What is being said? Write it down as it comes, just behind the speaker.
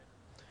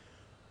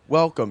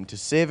Welcome to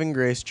Saving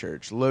Grace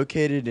Church,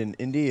 located in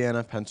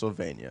Indiana,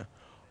 Pennsylvania.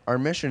 Our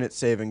mission at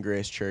Saving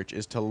Grace Church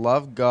is to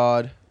love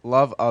God,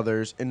 love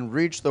others, and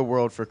reach the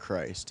world for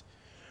Christ.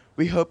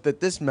 We hope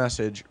that this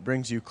message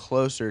brings you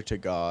closer to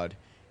God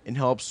and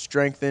helps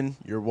strengthen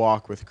your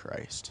walk with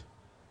Christ.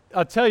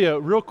 I'll tell you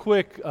a real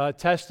quick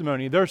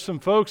testimony. There's some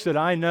folks that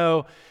I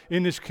know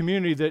in this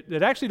community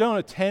that actually don't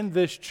attend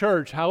this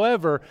church.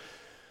 However,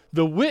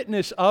 the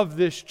witness of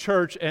this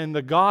church and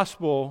the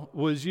gospel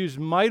was used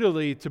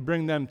mightily to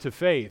bring them to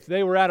faith.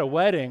 They were at a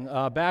wedding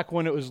back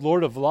when it was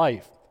Lord of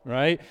Life,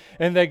 right?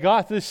 And they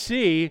got to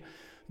see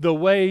the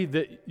way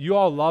that you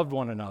all loved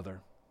one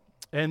another.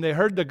 And they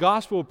heard the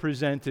gospel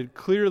presented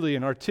clearly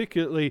and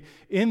articulately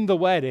in the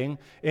wedding,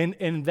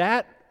 and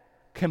that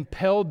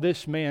compelled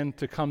this man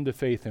to come to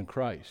faith in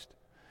Christ.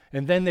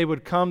 And then they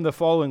would come the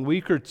following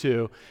week or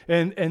two,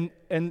 and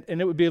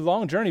it would be a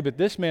long journey, but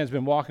this man's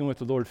been walking with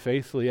the Lord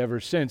faithfully ever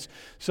since.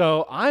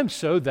 So I'm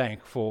so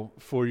thankful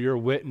for your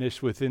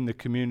witness within the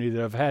community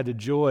that I've had the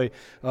joy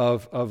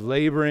of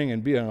laboring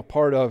and being a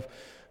part of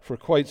for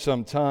quite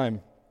some time.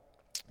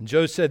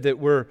 Joe said that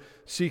we're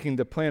seeking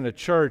to plant a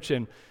church,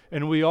 and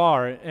we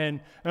are.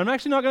 And I'm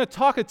actually not going to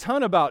talk a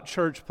ton about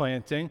church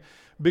planting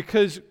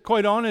because,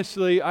 quite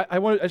honestly, I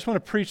just want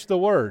to preach the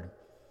word.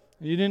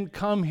 You didn't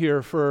come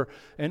here for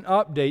an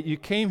update. You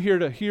came here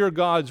to hear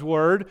God's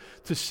word,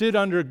 to sit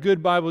under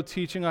good Bible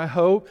teaching, I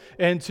hope,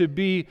 and to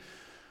be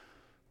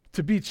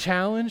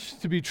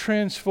challenged, to be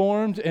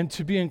transformed, and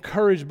to be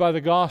encouraged by the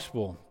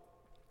gospel.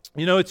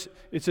 You know,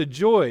 it's a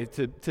joy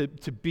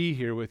to be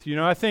here with you. You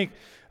know, I think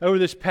over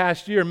this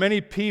past year,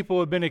 many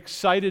people have been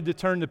excited to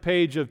turn the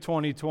page of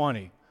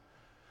 2020.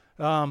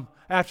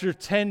 After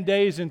 10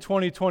 days in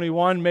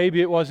 2021,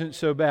 maybe it wasn't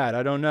so bad.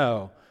 I don't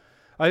know.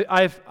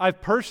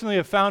 I've personally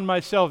have found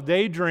myself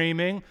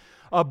daydreaming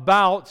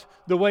about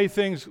the way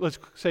things, let's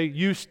say,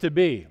 used to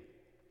be,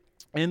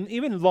 and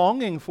even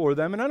longing for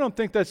them. And I don't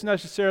think that's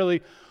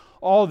necessarily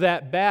all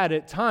that bad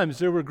at times.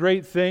 There were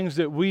great things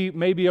that we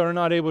maybe are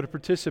not able to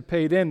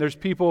participate in. There's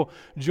people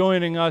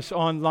joining us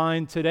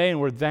online today,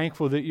 and we're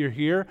thankful that you're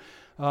here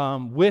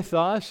with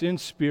us in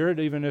spirit,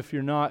 even if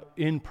you're not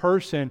in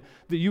person,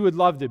 that you would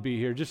love to be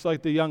here, just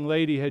like the young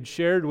lady had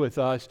shared with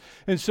us.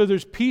 And so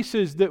there's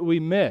pieces that we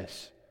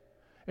miss.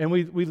 And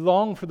we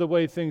long for the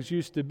way things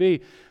used to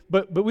be.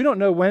 But we don't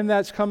know when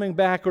that's coming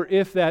back or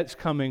if that's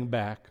coming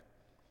back.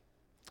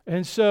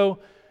 And so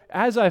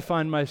as I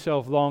find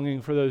myself longing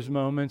for those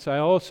moments, I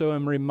also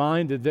am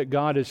reminded that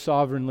God has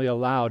sovereignly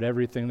allowed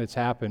everything that's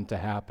happened to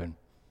happen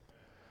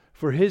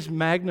for His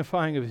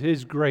magnifying of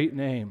His great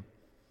name.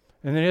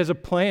 And that He has a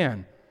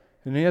plan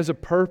and He has a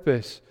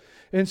purpose.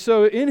 And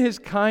so in His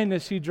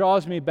kindness, He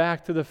draws me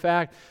back to the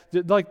fact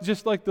that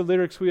just like the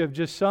lyrics we have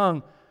just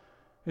sung,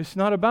 it's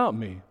not about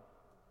me.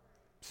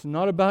 It's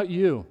not about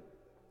you.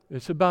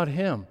 It's about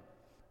Him.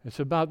 It's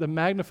about the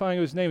magnifying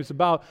of His name. It's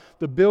about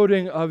the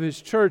building of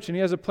His church. And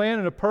He has a plan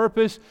and a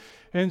purpose.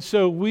 And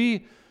so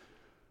we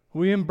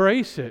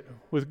embrace it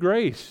with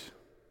grace.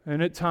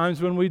 And at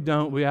times when we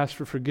don't, we ask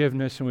for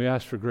forgiveness and we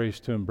ask for grace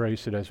to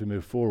embrace it as we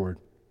move forward.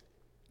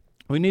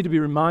 We need to be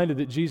reminded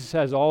that Jesus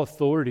has all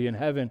authority in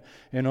heaven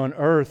and on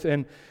earth,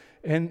 and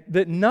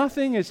that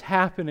nothing is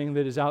happening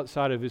that is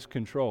outside of His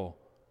control.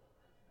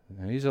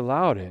 And He's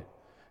allowed it.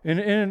 In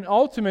an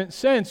ultimate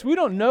sense, we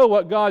don't know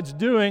what God's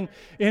doing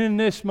in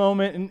this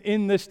moment and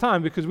in this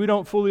time because we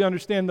don't fully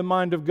understand the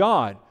mind of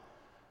God.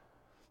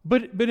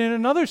 But in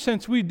another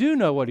sense, we do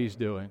know what He's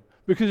doing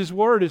because His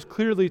Word has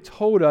clearly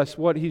told us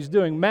what He's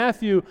doing.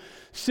 Matthew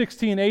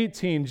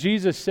 16:18,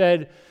 Jesus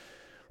said,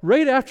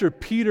 right after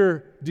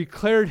Peter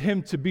declared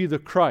Him to be the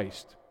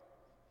Christ,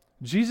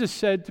 Jesus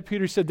said to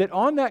Peter, He said that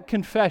on that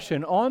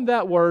confession, on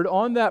that word,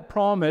 on that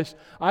promise,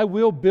 I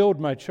will build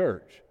my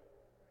church.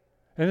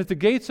 And that the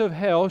gates of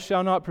hell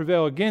shall not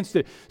prevail against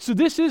it. So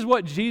this is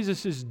what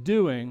Jesus is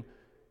doing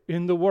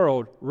in the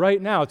world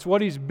right now. It's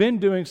what He's been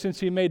doing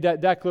since He made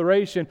that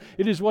declaration.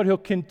 It is what He'll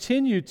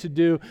continue to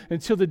do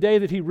until the day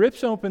that He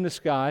rips open the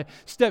sky,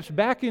 steps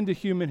back into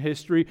human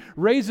history,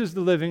 raises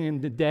the living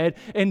and the dead,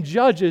 and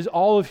judges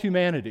all of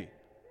humanity.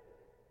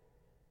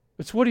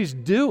 It's what He's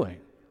doing.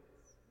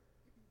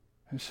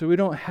 And so we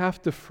don't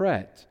have to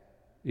fret,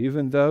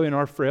 even though in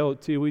our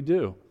frailty we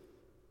do.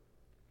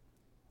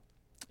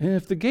 And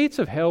if the gates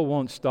of hell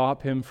won't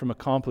stop Him from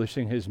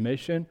accomplishing His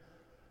mission,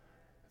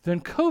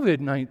 then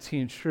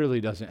COVID-19 surely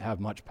doesn't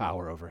have much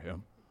power over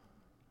Him.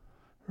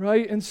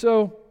 Right? And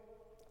so,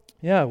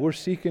 we're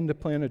seeking to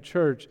plant a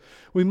church.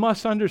 We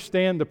must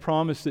understand the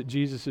promise that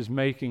Jesus is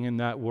making in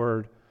that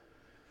word.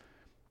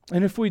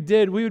 And if we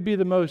did, we would be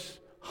the most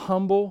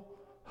humble,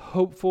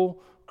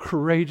 hopeful,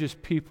 courageous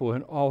people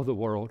in all the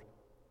world.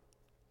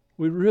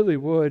 We really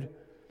would.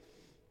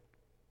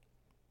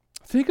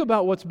 Think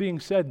about what's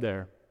being said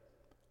there.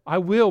 I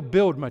will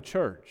build my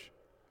church.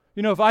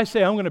 You know, if I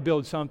say I'm going to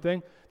build something,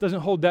 it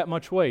doesn't hold that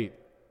much weight.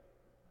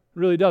 It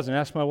really doesn't.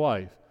 Ask my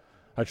wife.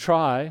 I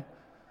try.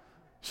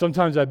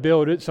 Sometimes I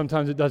build it.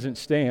 Sometimes it doesn't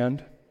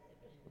stand.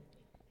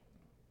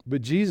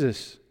 But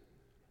Jesus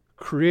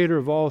creator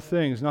of all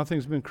things.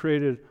 Nothing's been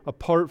created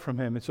apart from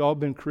him. It's all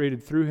been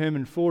created through him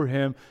and for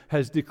him,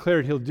 has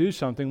declared he'll do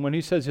something. When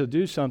he says he'll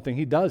do something,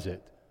 he does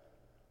it.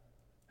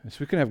 And so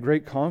we can have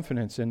great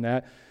confidence in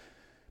that.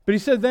 But he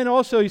said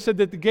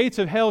that the gates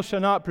of hell shall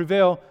not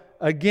prevail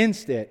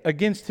against it,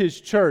 against his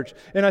church.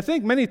 And I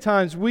think many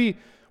times we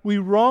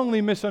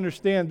wrongly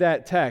misunderstand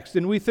that text,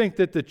 and we think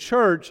that the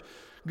church,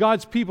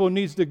 God's people,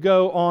 needs to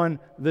go on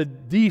the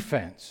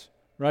defense,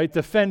 right,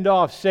 to fend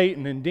off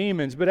Satan and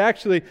demons. But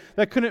actually,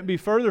 that couldn't be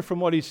further from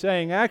what he's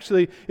saying.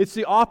 Actually, it's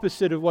the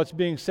opposite of what's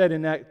being said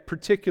in that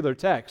particular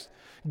text.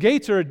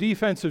 Gates are a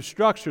defensive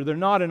structure. They're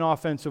not an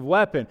offensive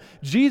weapon.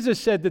 Jesus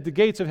said that the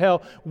gates of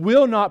hell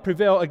will not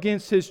prevail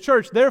against his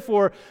church.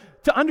 Therefore,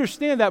 to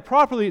understand that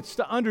properly, it's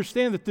to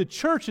understand that the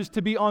church is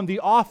to be on the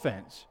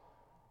offense.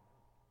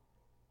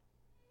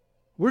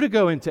 We're to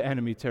go into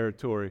enemy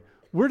territory.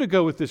 We're to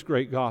go with this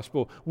great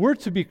gospel. We're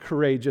to be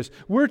courageous.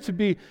 We're to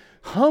be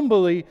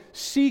humbly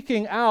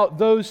seeking out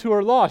those who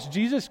are lost.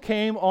 Jesus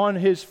came on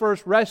his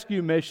first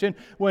rescue mission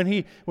when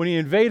he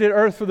invaded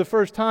earth for the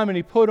first time, and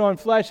he put on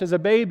flesh as a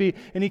baby,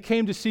 and he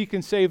came to seek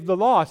and save the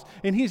lost.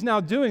 And he's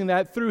now doing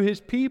that through his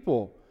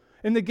people.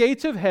 And the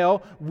gates of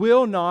hell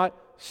will not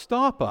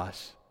stop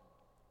us.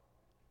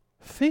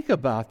 Think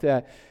about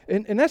that.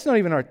 And that's not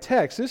even our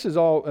text. This is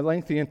all a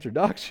lengthy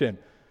introduction.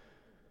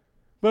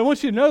 But I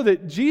want you to know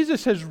that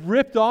Jesus has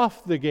ripped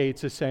off the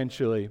gates,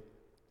 essentially,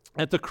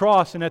 at the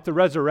cross and at the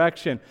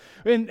resurrection.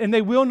 And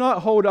they will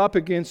not hold up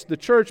against the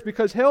church,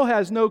 because hell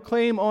has no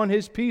claim on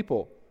his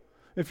people.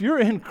 If you're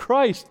in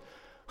Christ,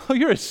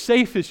 you're as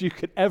safe as you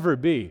could ever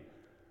be.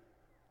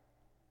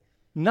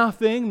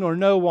 Nothing nor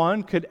no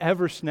one could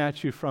ever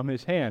snatch you from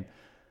his hand.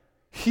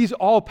 He's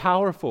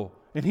all-powerful,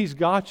 and he's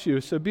got you,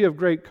 so be of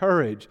great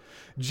courage.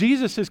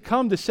 Jesus has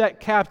come to set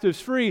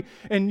captives free,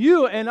 and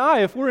you and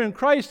I, if we're in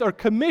Christ, are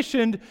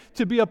commissioned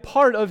to be a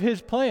part of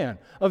his plan,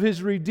 of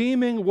his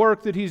redeeming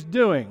work that he's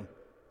doing.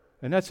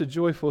 And that's a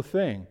joyful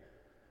thing.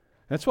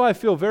 That's why I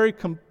feel very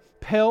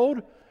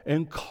compelled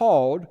and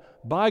called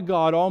by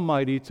God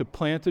Almighty to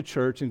plant a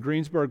church in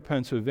Greensburg,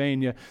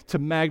 Pennsylvania, to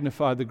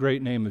magnify the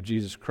great name of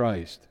Jesus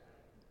Christ.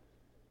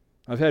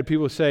 I've had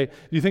people say, do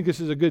you think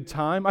this is a good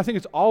time? I think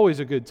it's always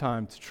a good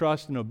time to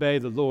trust and obey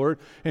the Lord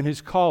and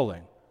his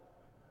calling,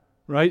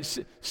 right?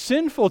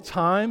 Sinful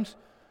times,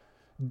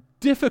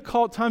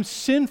 difficult times,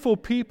 sinful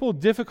people,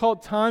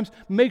 difficult times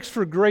makes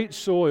for great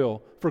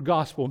soil for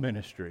gospel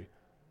ministry.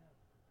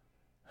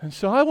 And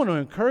so I want to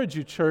encourage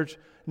you, church,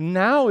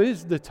 now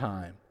is the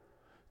time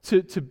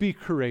to be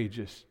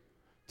courageous,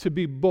 to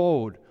be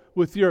bold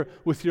with your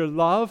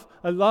love.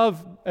 I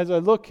love, as I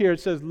look here,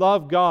 it says,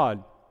 love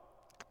God.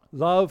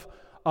 Love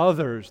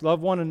others,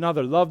 love one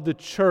another, love the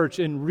church,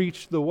 and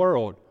reach the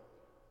world.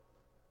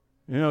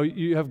 You know,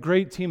 you have a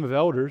great team of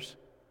elders,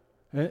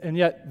 and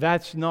yet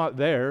that's not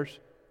theirs.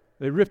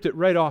 They ripped it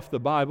right off the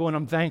Bible, and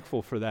I'm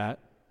thankful for that,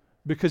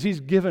 because he's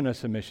given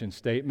us a mission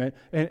statement,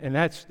 and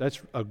that's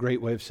a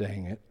great way of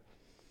saying it.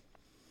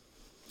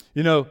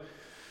 You know,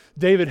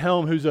 David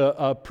Helm, who's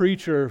a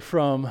preacher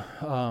from,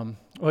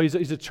 he's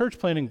a church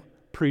planting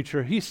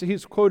preacher,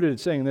 he's quoted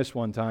as saying this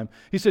one time.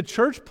 He said,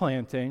 church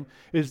planting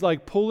is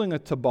like pulling a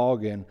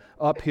toboggan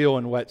uphill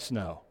in wet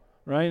snow,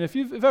 right? And if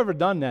you've ever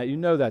done that, you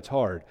know that's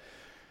hard.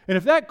 And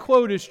if that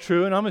quote is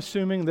true, and I'm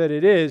assuming that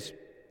it is,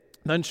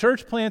 then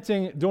church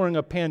planting during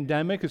a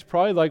pandemic is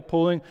probably like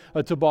pulling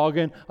a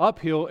toboggan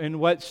uphill in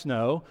wet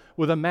snow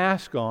with a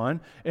mask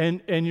on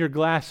and your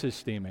glasses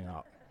steaming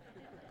up.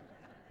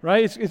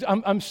 Right?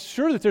 I'm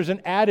sure that there's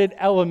an added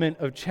element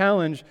of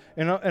challenge,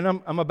 and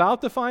I'm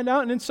about to find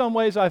out, and in some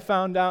ways I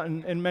found out,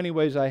 and in many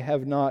ways I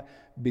have not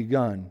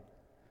begun.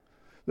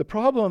 The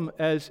problem,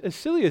 as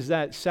silly as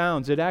that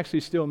sounds, it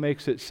actually still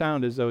makes it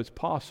sound as though it's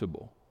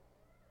possible.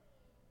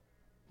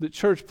 That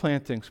church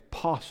planting's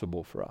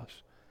possible for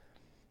us.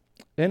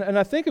 And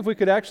I think if we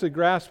could actually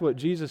grasp what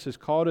Jesus has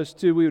called us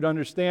to, we would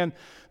understand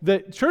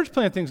that church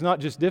planting's not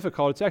just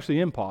difficult, it's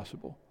actually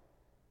impossible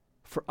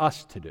for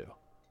us to do.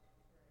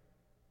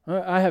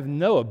 I have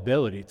no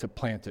ability to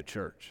plant a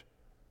church.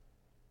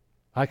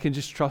 I can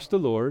just trust the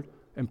Lord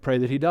and pray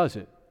that he does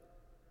it.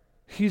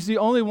 He's the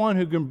only one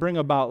who can bring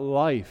about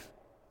life.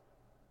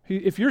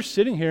 If you're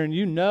sitting here and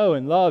you know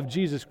and love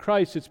Jesus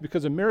Christ, it's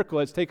because a miracle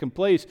has taken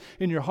place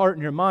in your heart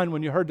and your mind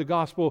when you heard the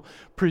gospel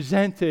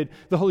presented.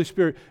 The Holy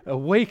Spirit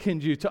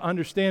awakened you to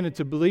understand and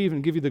to believe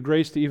and give you the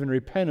grace to even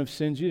repent of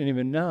sins you didn't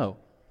even know.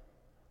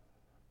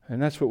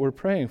 And that's what we're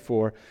praying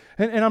for.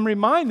 And I'm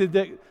reminded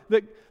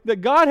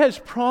that God has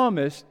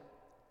promised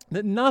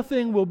that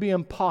nothing will be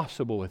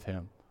impossible with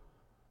him.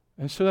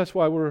 And so that's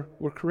why we're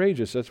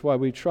courageous. That's why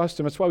we trust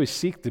him. That's why we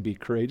seek to be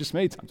courageous.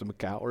 Many times I'm a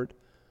coward.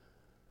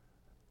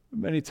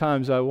 Many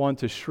times I want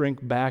to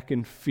shrink back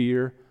in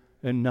fear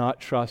and not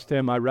trust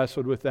him. I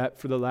wrestled with that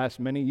for the last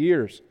many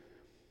years.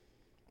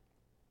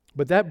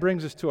 But that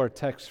brings us to our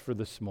text for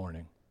this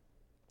morning.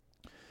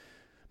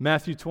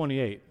 Matthew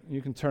 28.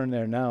 You can turn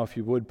there now if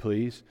you would,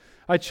 please.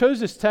 I chose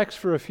this text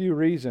for a few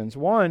reasons.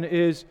 One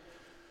is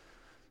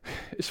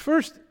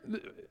first,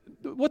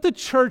 what the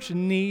church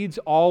needs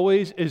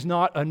always is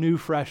not a new,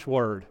 fresh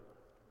word.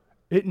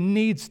 It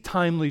needs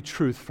timely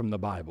truth from the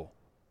Bible.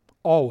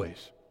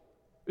 Always.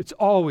 It's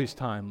always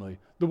timely.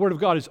 The Word of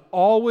God is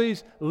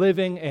always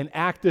living and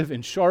active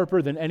and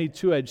sharper than any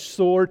two-edged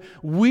sword.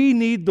 We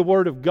need the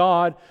Word of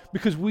God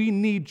because we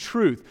need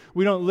truth.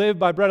 We don't live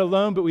by bread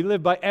alone, but we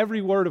live by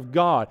every Word of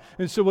God.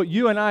 And so what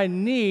you and I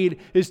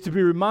need is to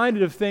be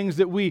reminded of things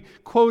that we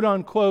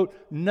quote-unquote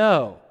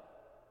know.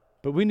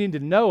 But we need to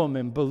know them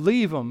and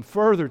believe them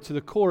further to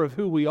the core of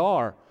who we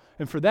are.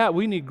 And for that,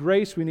 we need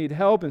grace, we need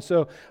help. And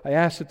so I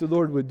ask that the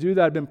Lord would do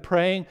that. I've been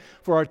praying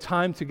for our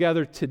time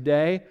together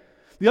today.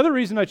 The other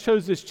reason I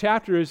chose this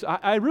chapter is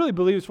I really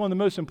believe it's one of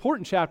the most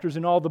important chapters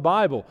in all the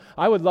Bible.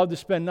 I would love to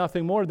spend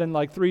nothing more than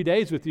like 3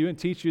 days with you and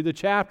teach you the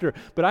chapter,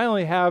 but I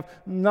only have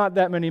not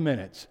that many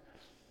minutes.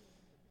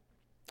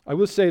 I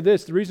will say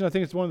this, the reason I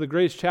think it's one of the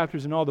greatest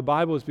chapters in all the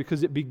Bible is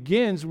because it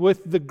begins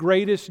with the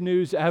greatest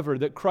news ever,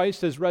 that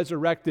Christ has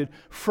resurrected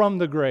from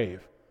the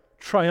grave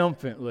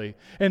triumphantly.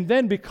 And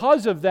then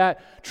because of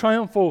that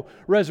triumphal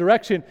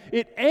resurrection,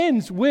 it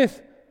ends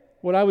with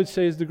what I would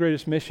say is the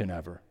greatest mission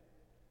ever.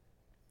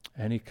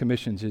 And he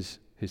commissions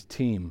his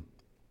team.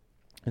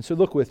 And so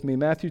look with me,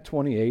 Matthew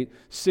 28,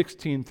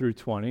 16 through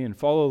 20, and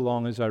follow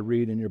along as I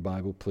read in your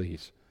Bible,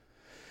 please.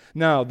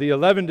 Now, the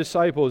 11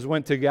 disciples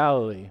went to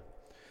Galilee,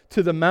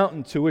 to the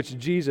mountain to which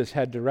Jesus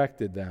had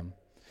directed them.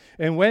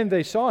 And when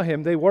they saw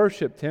him, they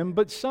worshipped him,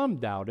 but some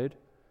doubted.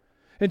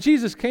 And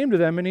Jesus came to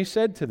them, and he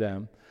said to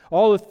them,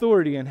 all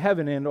authority in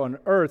heaven and on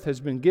earth has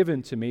been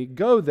given to me.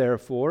 Go,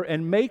 therefore,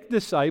 and make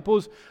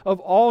disciples of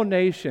all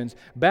nations,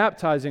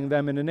 baptizing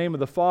them in the name of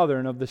the Father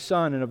and of the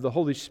Son and of the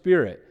Holy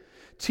Spirit,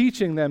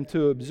 teaching them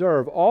to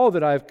observe all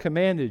that I have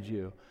commanded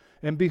you.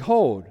 And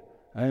behold,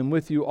 I am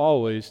with you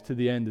always to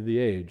the end of the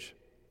age.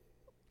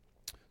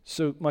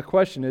 So my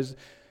question is,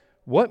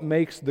 what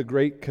makes the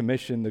Great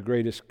Commission the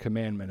greatest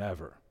commandment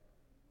ever?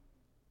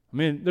 I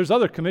mean, there's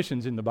other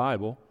commissions in the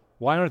Bible.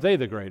 Why aren't they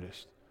the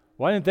greatest?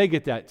 Why didn't they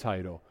get that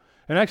title?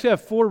 And I actually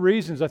have 4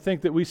 reasons I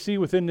think that we see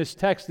within this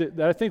text that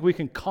I think we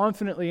can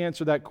confidently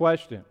answer that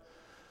question.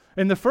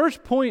 And the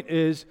first point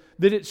is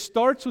that it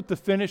starts with the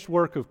finished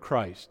work of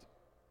Christ.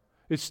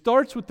 It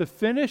starts with the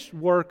finished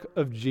work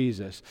of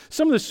Jesus.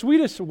 Some of the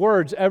sweetest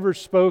words ever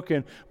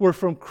spoken were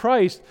from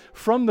Christ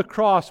from the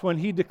cross when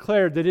he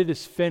declared that it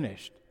is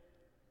finished.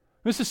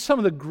 This is some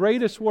of the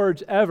greatest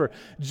words ever.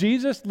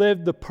 Jesus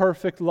lived the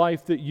perfect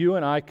life that you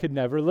and I could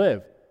never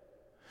live.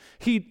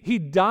 He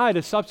died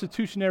a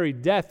substitutionary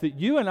death that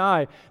you and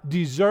I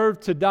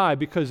deserved to die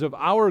because of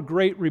our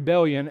great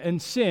rebellion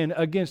and sin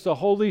against a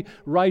holy,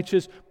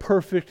 righteous,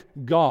 perfect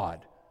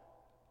God.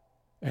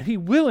 And he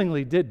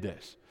willingly did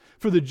this.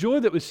 For the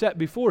joy that was set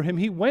before him,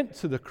 he went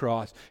to the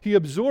cross. He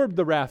absorbed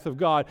the wrath of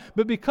God.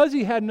 But because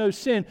he had no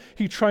sin,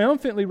 he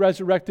triumphantly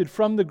resurrected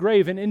from the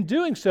grave. And in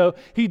doing so,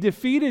 he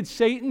defeated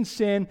Satan,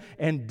 sin,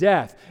 and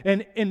death.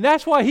 And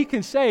that's why he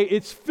can say,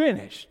 it's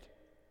finished.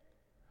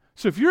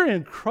 So if you're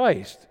in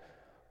Christ,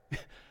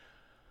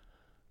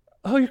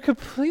 you're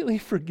completely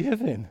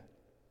forgiven.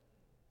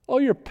 All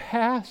your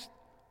past,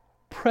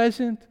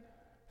 present,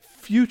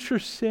 future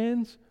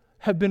sins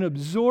have been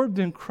absorbed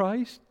in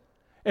Christ,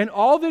 and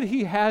all that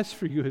he has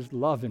for you is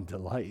love and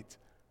delight.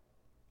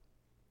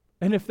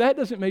 And if that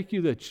doesn't make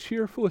you the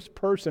cheerfulest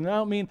person, I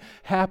don't mean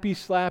happy,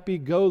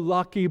 slappy, go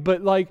lucky,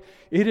 but like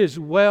it is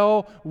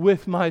well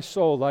with my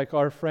soul, like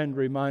our friend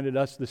reminded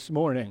us this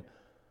morning,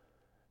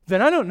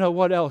 then I don't know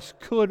what else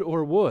could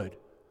or would.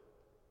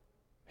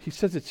 He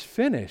says it's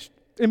finished.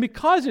 And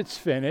because it's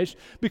finished,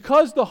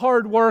 because the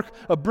hard work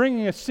of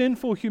bringing a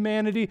sinful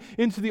humanity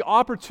into the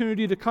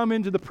opportunity to come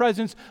into the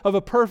presence of a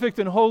perfect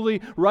and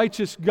holy,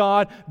 righteous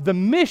God, the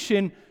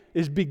mission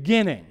is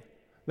beginning.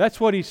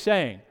 That's what he's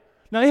saying.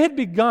 Now, it had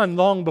begun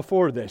long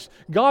before this.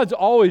 God's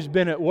always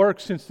been at work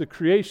since the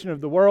creation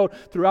of the world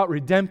throughout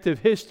redemptive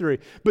history.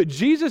 But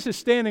Jesus is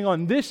standing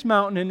on this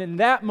mountain and in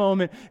that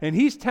moment, and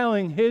he's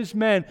telling his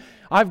men,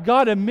 I've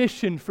got a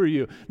mission for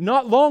you.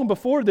 Not long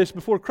before this,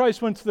 before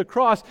Christ went to the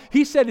cross,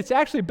 he said, it's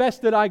actually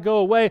best that I go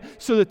away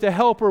so that the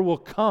Helper will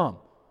come.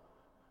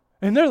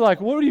 And they're like,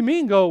 what do you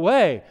mean go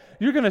away?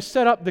 You're going to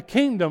set up the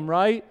kingdom,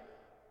 right?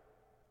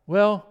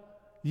 Well,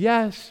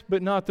 yes,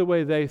 but not the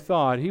way they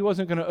thought. He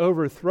wasn't going to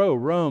overthrow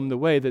Rome the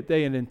way that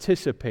they had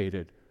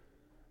anticipated.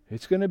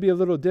 It's going to be a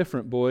little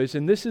different, boys,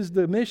 and this is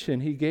the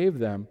mission he gave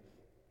them.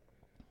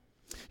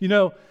 You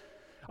know,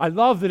 I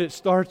love that it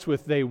starts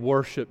with they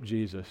worship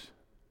Jesus,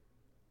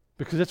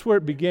 because that's where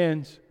it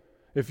begins.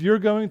 If you're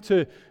going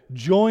to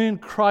join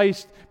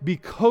Christ, be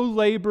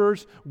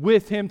co-laborers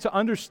with him to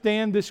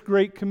understand this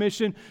great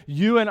commission,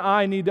 you and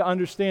I need to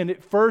understand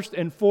it first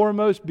and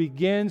foremost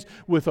begins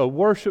with a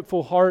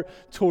worshipful heart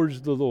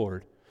towards the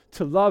Lord.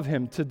 To love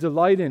him, to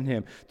delight in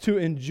him, to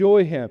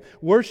enjoy him.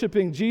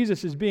 Worshiping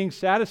Jesus is being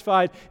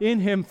satisfied in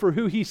him for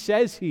who he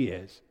says he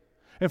is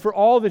and for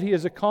all that he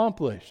has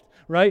accomplished.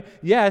 Right?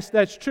 Yes,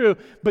 that's true.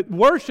 But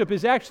worship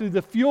is actually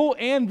the fuel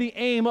and the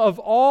aim of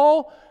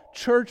all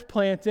church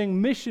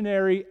planting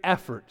missionary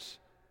efforts.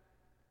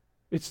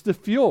 It's the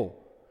fuel.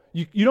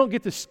 You don't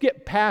get to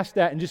skip past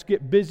that and just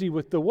get busy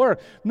with the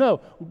work.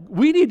 No,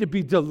 we need to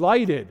be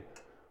delighted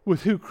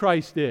with who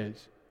Christ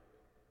is.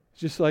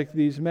 Just like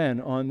these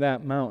men on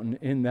that mountain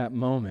in that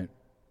moment.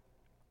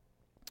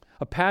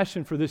 A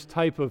passion for this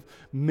type of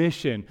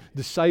mission,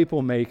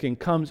 disciple making,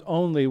 comes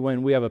only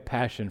when we have a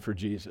passion for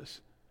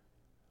Jesus.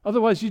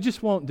 Otherwise, you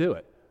just won't do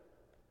it.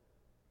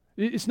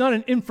 It's not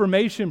an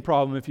information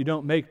problem if you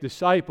don't make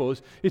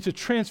disciples. It's a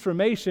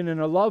transformation and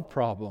a love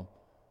problem.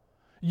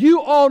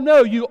 You all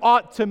know you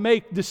ought to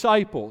make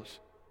disciples.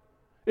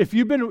 If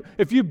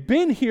you've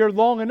been here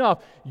long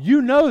enough,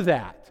 you know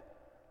that.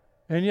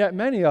 And yet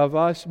many of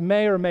us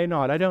may or may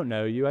not. I don't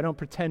know you. I don't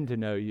pretend to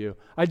know you.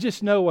 I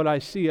just know what I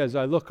see as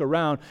I look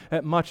around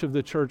at much of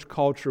the church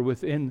culture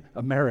within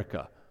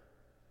America.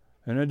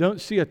 And I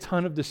don't see a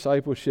ton of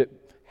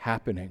discipleship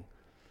happening.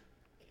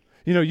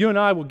 You know, you and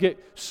I will get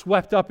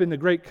swept up in the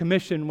Great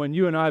Commission when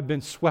you and I have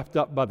been swept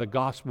up by the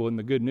gospel and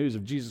the good news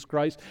of Jesus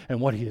Christ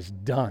and what He has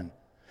done.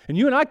 And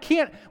you and I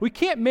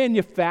can't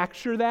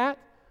manufacture that.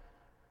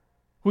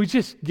 We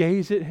just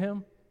gaze at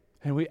Him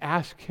and we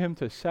ask Him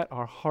to set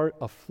our heart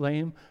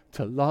aflame,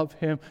 to love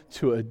Him,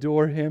 to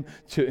adore Him,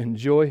 to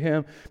enjoy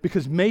Him.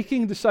 Because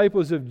making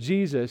disciples of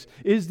Jesus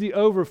is the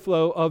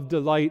overflow of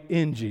delight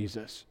in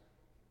Jesus.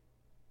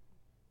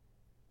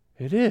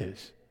 It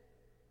is.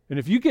 And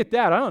if you get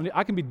that,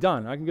 I can be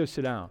done. I can go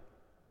sit down.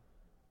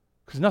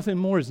 Because nothing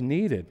more is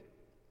needed.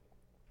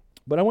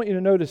 But I want you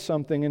to notice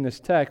something in this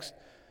text.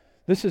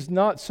 This is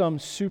not some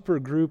super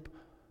group,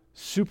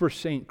 super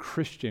saint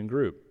Christian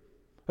group.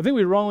 I think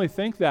we wrongly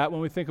think that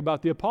when we think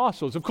about the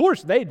apostles. Of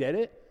course, they did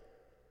it.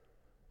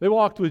 They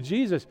walked with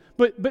Jesus.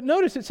 But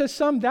notice it says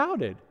some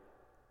doubted.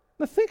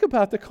 Now think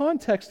about the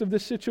context of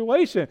this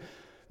situation.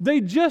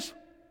 They just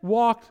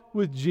walked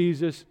with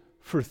Jesus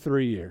for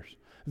 3 years.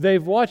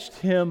 They've watched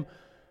Him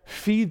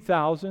feed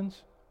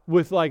thousands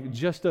with like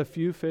just a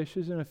few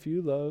fishes and a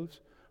few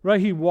loaves. Right?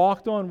 He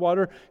walked on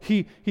water.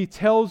 He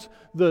tells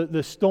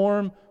the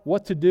storm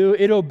what to do.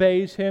 It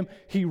obeys Him.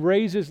 He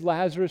raises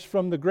Lazarus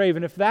from the grave.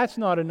 And if that's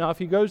not enough,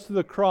 He goes to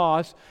the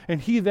cross and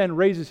He then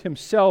raises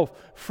Himself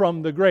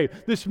from the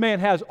grave. This man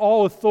has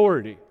all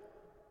authority.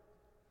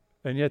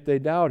 And yet they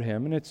doubt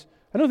Him. And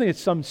I don't think it's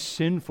some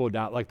sinful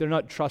doubt, like they're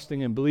not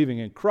trusting and believing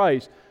in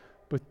Christ,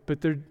 but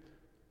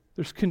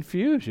there's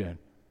confusion.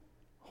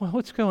 Well,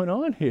 what's going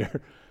on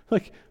here?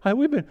 Like,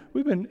 we've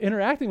been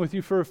interacting with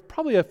you for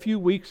probably a few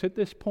weeks at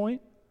this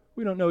point.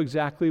 We don't know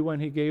exactly when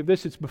He gave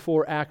this. It's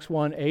before Acts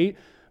 1:8,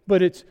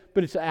 but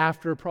it's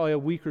after probably a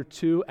week or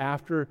two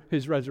after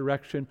His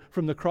resurrection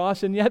from the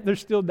cross, and yet they're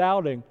still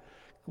doubting.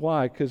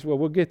 Why? Because, well,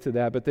 we'll get to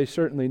that, but they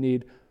certainly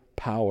need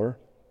power.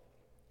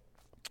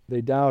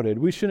 They doubted.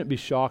 We shouldn't be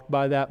shocked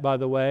by that, by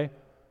the way,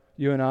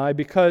 you and I,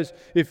 because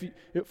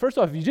first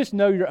off, if you just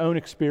know your own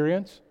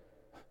experience,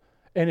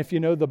 and if you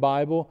know the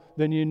Bible,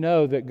 then you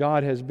know that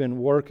God has been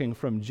working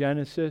from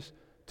Genesis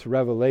to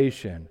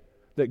Revelation,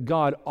 that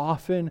God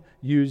often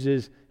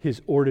uses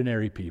His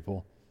ordinary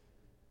people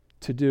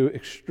to do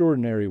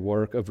extraordinary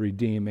work of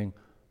redeeming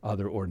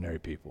other ordinary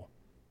people.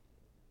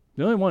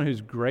 The only one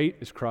who's great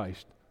is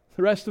Christ.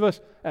 The rest of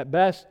us, at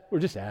best, we're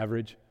just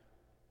average.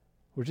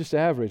 We're just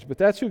average. But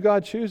that's who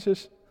God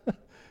chooses.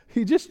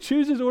 He just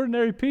chooses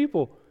ordinary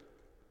people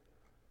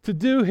to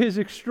do His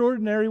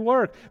extraordinary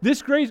work.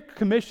 This Great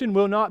Commission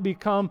will not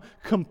become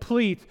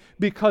complete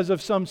because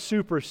of some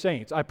super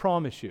saints, I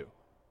promise you.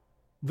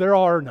 There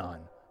are none.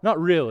 Not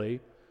really.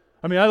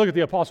 I mean, I look at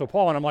the Apostle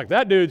Paul and I'm like,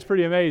 that dude's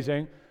pretty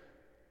amazing.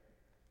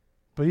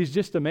 But he's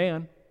just a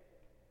man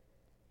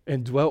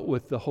and dwelt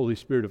with the Holy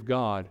Spirit of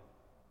God,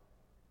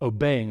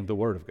 obeying the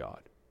Word of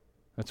God.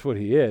 That's what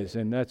he is,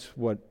 and that's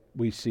what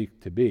we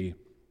seek to be.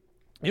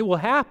 It will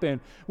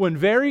happen when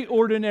very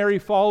ordinary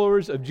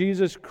followers of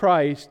Jesus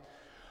Christ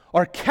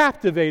are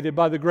captivated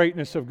by the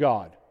greatness of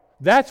God.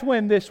 That's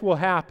when this will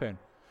happen.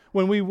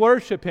 When we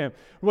worship Him,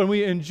 when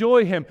we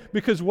enjoy Him,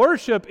 because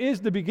worship is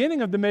the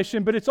beginning of the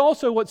mission, but it's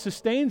also what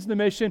sustains the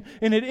mission,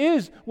 and it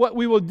is what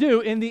we will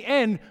do in the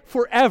end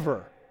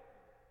forever.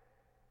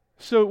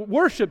 So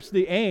worship's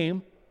the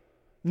aim,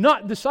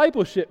 not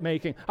discipleship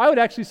making. I would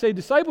actually say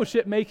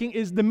discipleship making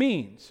is the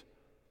means,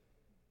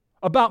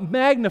 about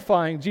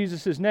magnifying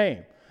Jesus'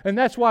 name. And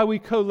that's why we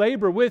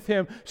co-labor with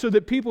Him, so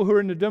that people who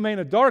are in the domain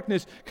of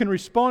darkness can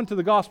respond to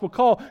the gospel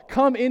call,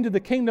 come into the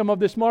kingdom of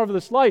this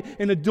marvelous light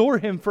and adore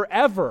Him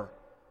forever.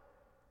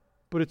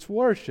 But it's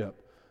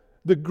worship.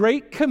 The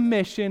Great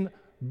Commission,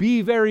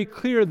 be very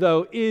clear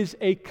though, is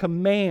a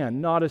command,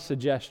 not a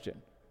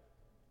suggestion.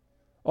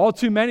 All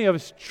too many of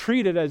us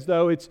treat it as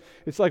though it's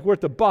like we're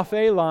at the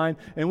buffet line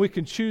and we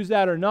can choose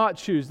that or not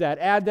choose that,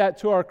 add that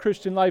to our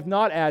Christian life,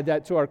 not add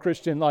that to our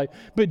Christian life.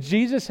 But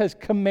Jesus has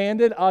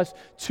commanded us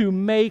to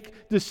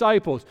make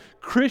disciples.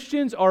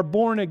 Christians are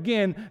born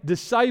again,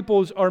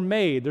 disciples are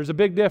made. There's a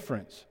big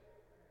difference.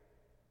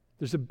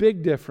 There's a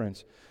big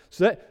difference.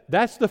 So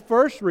that's the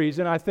first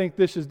reason I think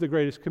this is the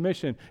greatest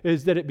commission,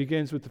 is that it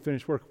begins with the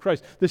finished work of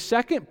Christ. The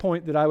second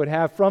point that I would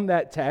have from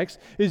that text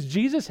is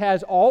Jesus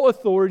has all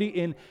authority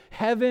in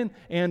heaven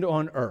and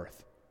on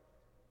earth.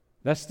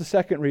 That's the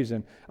second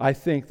reason I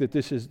think that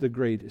this is the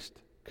greatest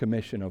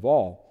commission of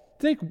all.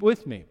 Think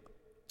with me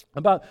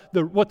about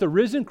what the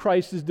risen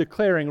Christ is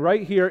declaring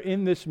right here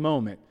in this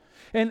moment,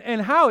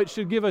 and how it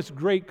should give us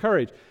great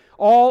courage.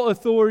 All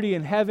authority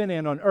in heaven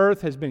and on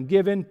earth has been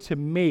given to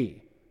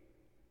me.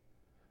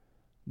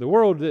 The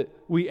world that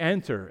we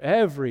enter,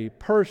 every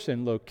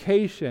person,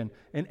 location,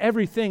 and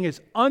everything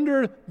is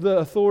under the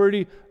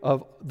authority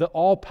of the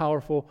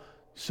all-powerful,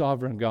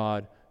 sovereign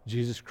God,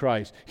 Jesus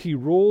Christ. He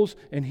rules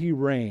and He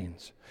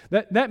reigns.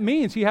 That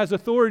means He has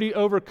authority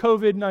over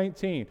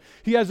COVID-19.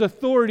 He has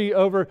authority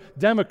over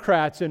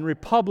Democrats and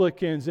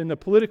Republicans and the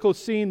political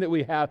scene that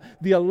we have,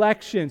 the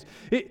elections.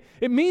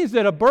 It means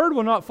that a bird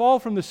will not fall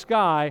from the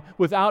sky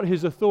without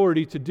His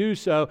authority to do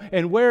so,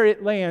 and where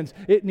it lands,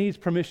 it needs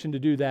permission to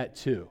do that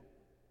too.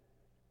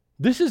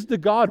 This is the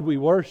God we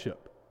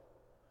worship.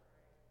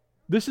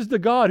 This is the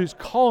God who's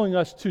calling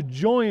us to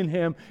join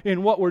Him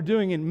in what we're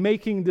doing in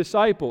making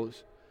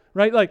disciples.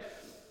 Right? Like,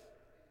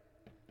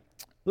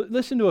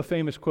 listen to a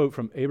famous quote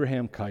from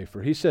Abraham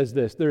Kuyper. He says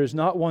this: "There is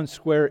not one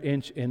square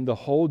inch in the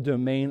whole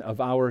domain of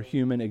our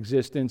human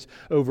existence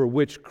over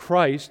which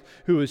Christ,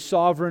 who is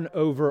sovereign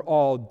over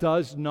all,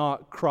 does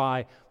not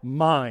cry,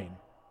 'Mine.'"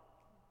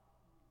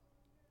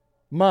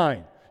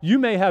 Mine. You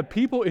may have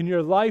people in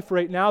your life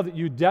right now that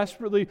you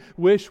desperately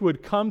wish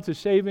would come to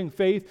saving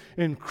faith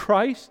in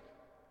Christ,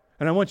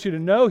 and I want you to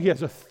know He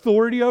has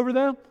authority over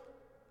them.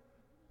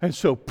 And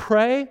so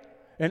pray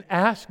and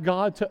ask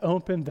God to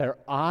open their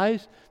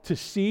eyes to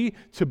see,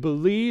 to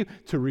believe,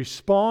 to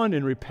respond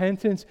in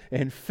repentance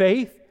and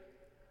faith,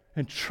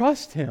 and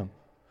trust Him.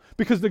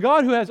 Because the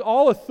God who has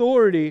all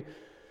authority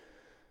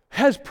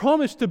has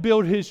promised to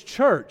build His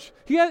church.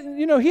 He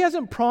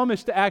hasn't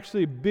promised to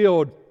actually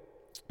build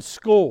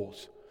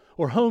schools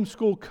or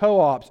homeschool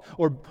co-ops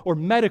or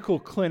medical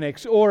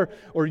clinics or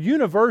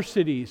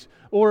universities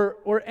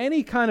or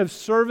any kind of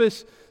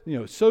service,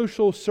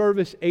 social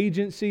service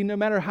agency. No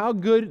matter how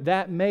good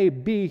that may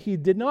be, He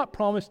did not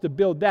promise to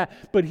build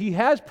that, but He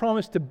has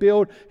promised to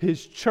build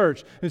His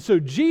church. And so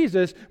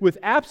Jesus, with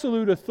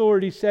absolute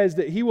authority, says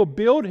that He will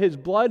build His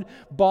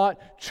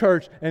blood-bought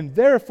church, and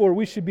therefore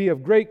we should be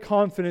of great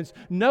confidence,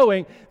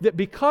 knowing that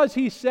because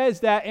He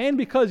says that and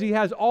because He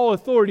has all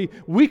authority,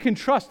 we can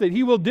trust that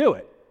He will do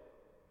it.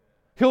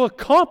 He'll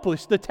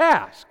accomplish the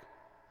task.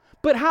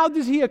 But how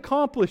does He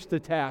accomplish the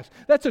task?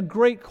 That's a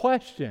great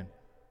question.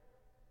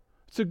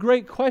 It's a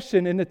great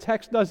question, and the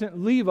text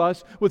doesn't leave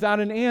us without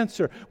an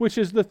answer, which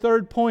is the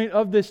third point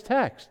of this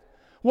text.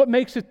 What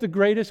makes it the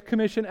greatest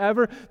commission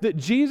ever? That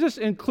Jesus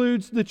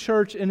includes the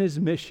church in His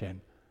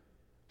mission.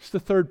 It's the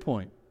third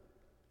point.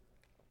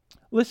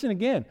 Listen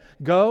again.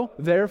 "Go,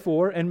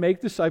 therefore, and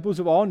make disciples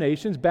of all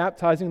nations,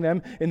 baptizing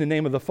them in the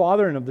name of the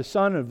Father and of the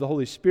Son and of the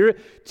Holy Spirit,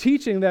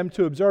 teaching them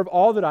to observe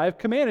all that I have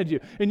commanded you."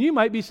 And you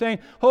might be saying,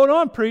 "Hold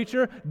on,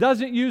 preacher,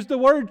 doesn't use the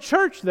word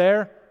church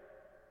there."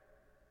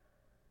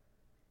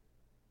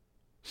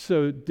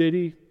 So did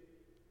He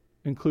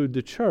include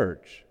the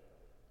church?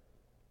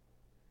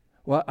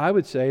 Well, I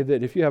would say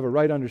that if you have a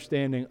right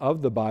understanding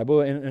of the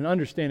Bible and an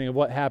understanding of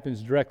what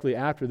happens directly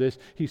after this,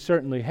 He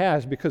certainly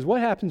has, because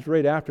what happens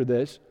right after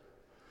this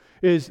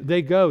is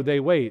they go, they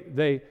wait,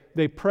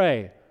 they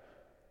pray.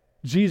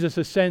 Jesus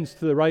ascends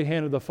to the right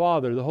hand of the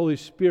Father. The Holy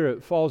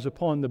Spirit falls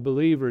upon the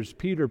believers.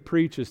 Peter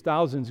preaches.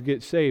 Thousands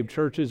get saved.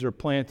 Churches are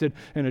planted.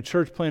 And a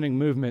church planting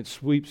movement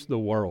sweeps the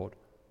world.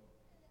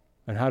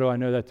 And how do I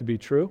know that to be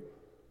true?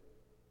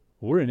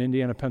 We're in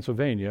Indiana,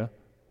 Pennsylvania,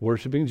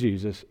 worshiping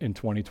Jesus in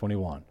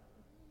 2021.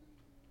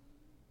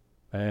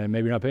 And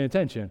maybe you're not paying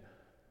attention.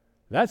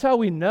 That's how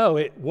we know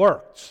it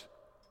works.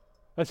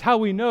 That's how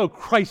we know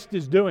Christ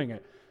is doing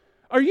it.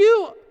 Are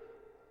you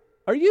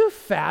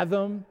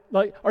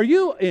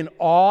in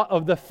awe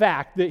of the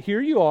fact that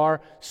here you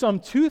are some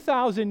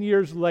 2,000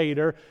 years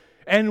later,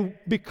 and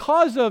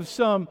because of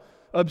some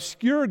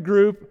obscure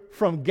group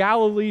from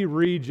Galilee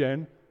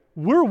region,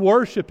 we're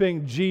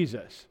worshiping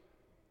Jesus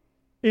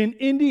in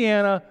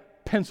Indiana,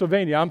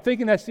 Pennsylvania? I'm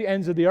thinking that's the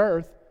ends of the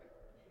earth.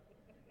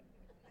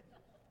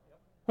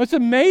 That's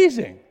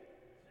amazing.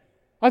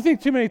 I think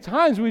too many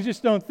times we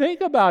just don't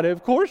think about it.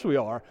 Of course we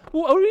are.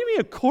 Well, what do you mean,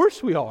 of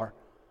course we are?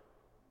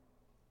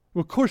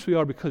 Well, of course we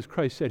are, because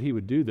Christ said He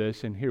would do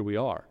this, and here we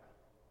are.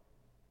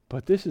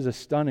 But this is a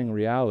stunning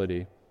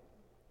reality.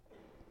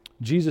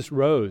 Jesus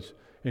rose,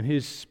 and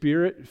His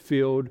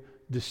Spirit-filled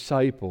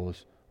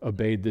disciples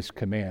obeyed this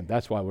command.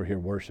 That's why we're here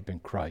worshiping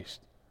Christ.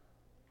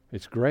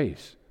 It's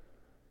grace.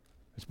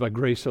 It's by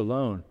grace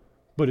alone.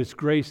 But it's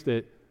grace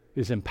that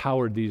has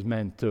empowered these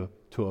men to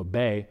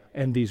obey,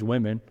 and these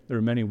women. There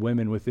are many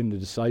women within the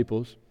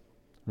disciples,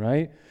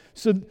 right?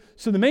 So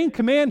the main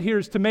command here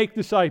is to make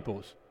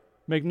disciples.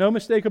 Make no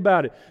mistake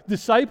about it.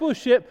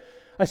 Discipleship,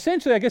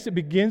 essentially, I guess it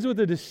begins with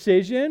a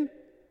decision,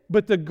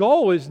 but the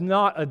goal is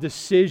not a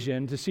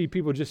decision to see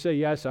people just say,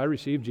 "Yes, I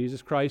received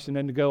Jesus Christ," and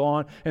then to go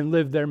on and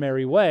live their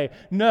merry way.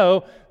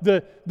 No,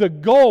 the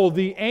goal,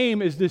 the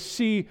aim is to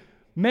see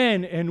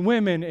men and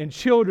women and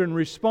children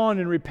respond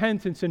in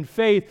repentance and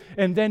faith,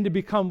 and then to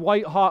become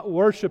white-hot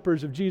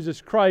worshipers of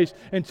Jesus Christ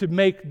and to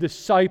make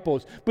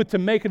disciples. But to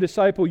make a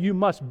disciple, you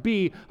must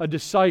be a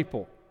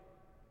disciple.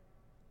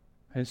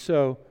 And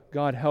so,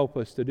 God help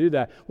us to do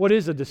that. What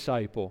is a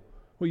disciple?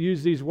 We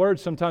use these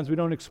words, sometimes we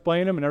don't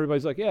explain them, and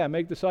everybody's like, yeah,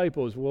 make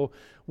disciples. Well,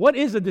 what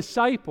is a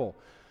disciple?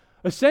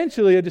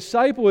 Essentially, a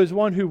disciple is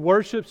one who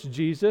worships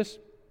Jesus,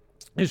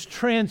 is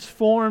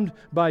transformed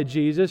by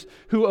Jesus,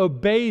 who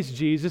obeys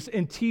Jesus,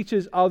 and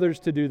teaches others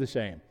to do the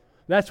same.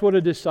 That's what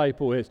a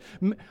disciple is.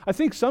 I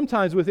think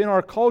sometimes within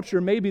our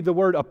culture, maybe the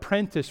word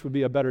apprentice would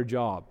be a better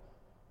job.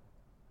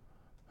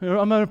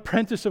 I'm an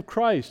apprentice of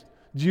Christ.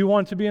 Do you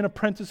want to be an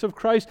apprentice of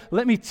Christ?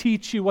 Let me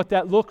teach you what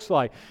that looks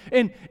like.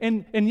 And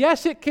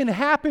yes, it can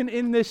happen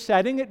in this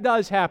setting. It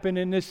does happen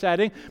in this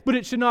setting, but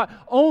it should not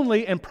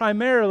only and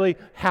primarily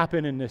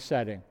happen in this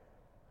setting.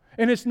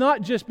 And it's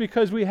not just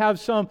because we have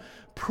some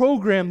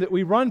program that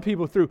we run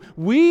people through.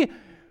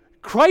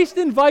 Christ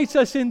invites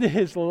us into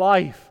His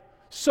life,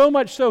 so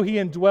much so He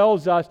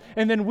indwells us,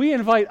 and then we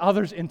invite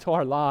others into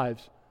our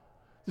lives.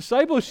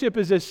 Discipleship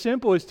is as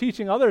simple as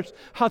teaching others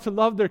how to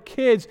love their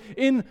kids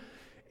in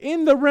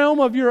the realm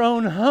of your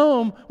own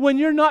home when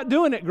you're not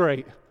doing it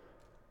great.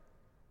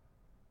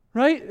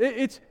 Right?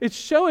 It's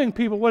showing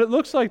people what it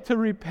looks like to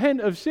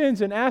repent of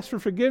sins and ask for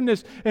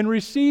forgiveness and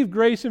receive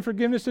grace and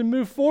forgiveness and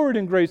move forward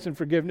in grace and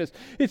forgiveness.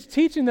 It's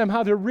teaching them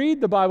how to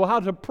read the Bible, how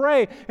to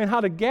pray, and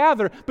how to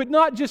gather, but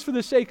not just for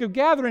the sake of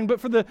gathering,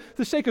 but for the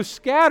sake of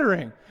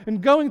scattering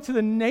and going to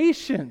the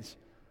nations.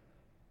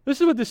 This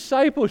is what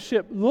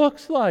discipleship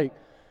looks like.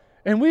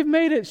 And we've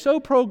made it so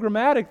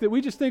programmatic that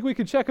we just think we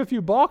can check a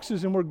few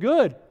boxes and we're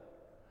good.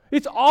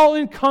 It's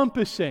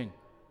all-encompassing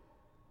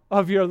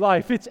of your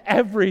life. It's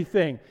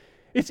everything.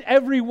 It's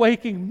every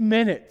waking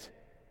minute.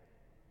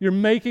 You're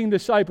making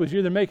disciples. You're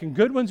either making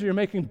good ones or you're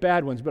making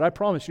bad ones, but I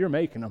promise you're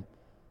making them.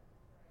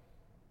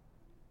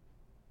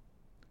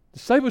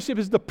 Discipleship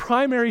is the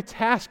primary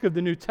task of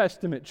the New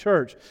Testament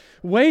church.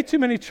 Way too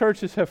many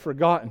churches have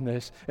forgotten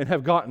this and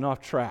have gotten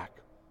off track.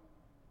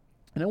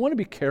 And I want to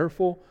be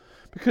careful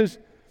because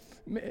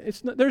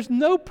there's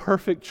no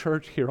perfect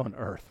church here on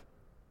earth.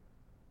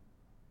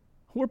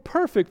 We're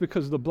perfect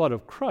because of the blood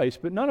of Christ,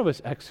 but none of us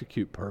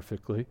execute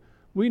perfectly.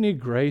 We need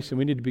grace, and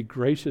we need to be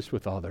gracious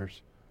with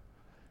others.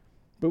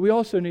 But we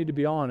also need to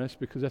be honest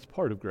because that's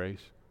part of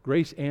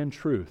grace and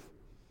truth,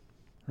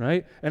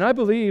 right? And I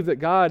believe that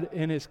God,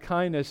 in His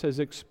kindness, has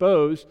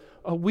exposed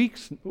a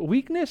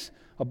weakness,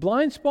 a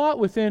blind spot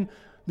within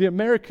the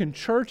American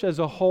church as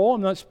a whole.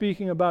 I'm not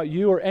speaking about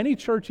you or any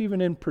church even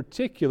in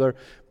particular,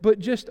 but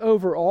just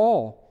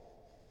overall.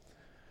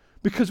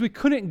 Because we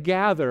couldn't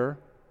gather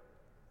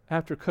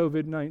after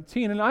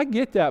COVID-19. And I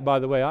get that, by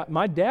the way.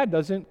 My dad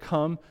doesn't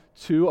come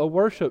to a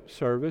worship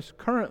service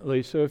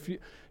currently. So if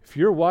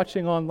you're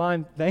watching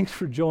online, thanks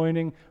for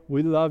joining.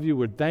 We love you.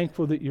 We're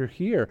thankful that you're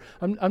here.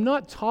 I'm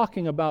not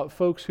talking about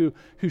folks who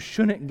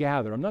shouldn't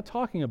gather. I'm not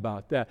talking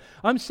about that.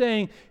 I'm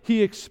saying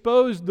He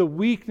exposed the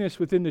weakness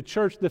within the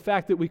church, the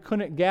fact that we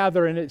couldn't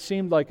gather, and it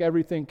seemed like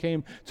everything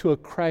came to a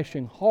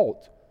crashing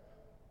halt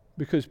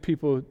because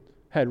people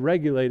had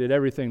regulated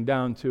everything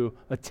down to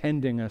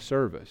attending a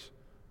service.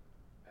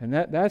 And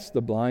that's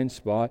the blind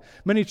spot.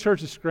 Many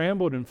churches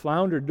scrambled and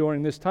floundered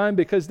during this time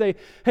because they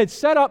had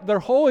set up their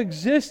whole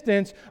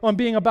existence on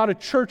being about a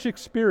church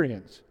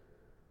experience.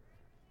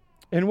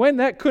 And when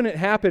that couldn't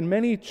happen,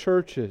 many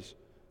churches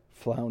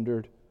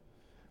floundered.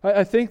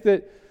 I think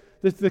that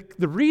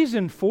the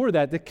reason for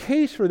that, the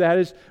case for that,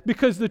 is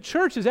because the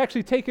church has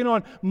actually taken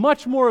on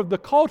much more of the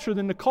culture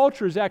than the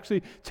culture has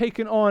actually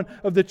taken on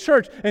of the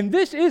church. And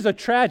this is a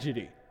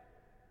tragedy.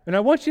 And I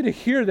want you to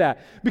hear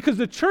that, because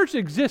the church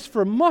exists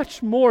for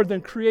much more than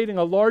creating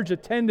a large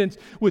attendance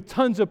with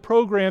tons of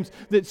programs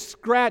that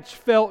scratch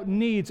felt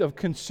needs of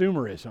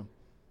consumerism.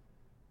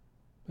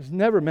 It's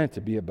never meant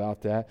to be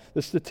about that.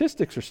 The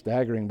statistics are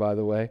staggering, by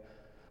the way.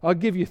 I'll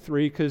give you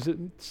 3 because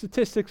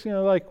statistics,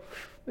 they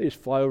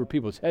just fly over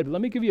people's heads. But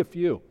let me give you a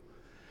few.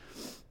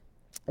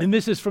 And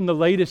this is from the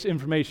latest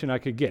information I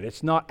could get.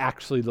 It's not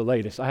actually the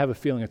latest. I have a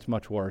feeling it's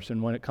much worse,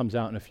 and when it comes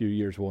out in a few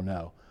years, we'll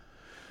know.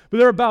 But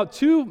there are about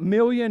 2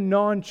 million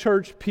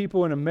non-church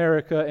people in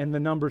America, and the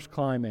number's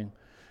climbing.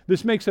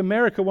 This makes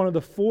America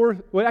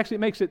it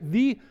makes it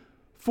the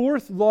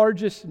 4th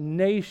largest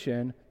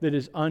nation that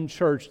is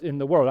unchurched in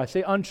the world. I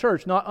say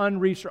unchurched, not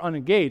unreached or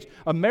unengaged.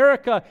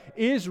 America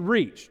is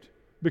reached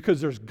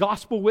because there's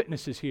gospel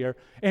witnesses here,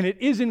 and it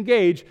is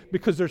engaged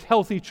because there's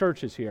healthy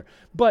churches here.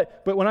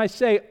 But when I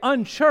say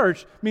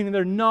unchurched, meaning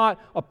they're not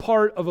a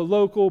part of a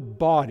local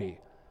body.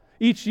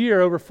 Each year,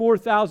 over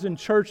 4,000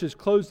 churches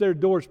close their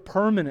doors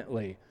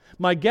permanently.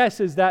 My guess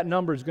is that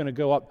number is going to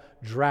go up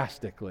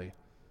drastically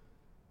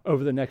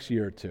over the next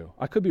year or 2.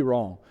 I could be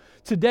wrong.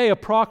 Today,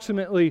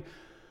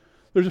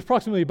 there's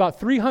approximately about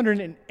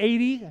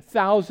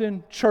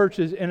 380,000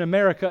 churches in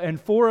America, and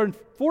 4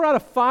 out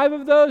of 5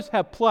 of those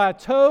have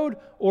plateaued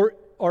or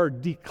are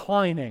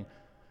declining.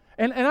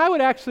 And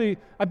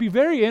I'd be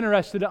very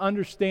interested to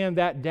understand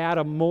that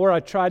data more. I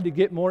tried to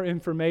get more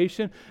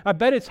information. I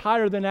bet it's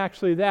higher than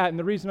actually that. And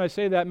the reason I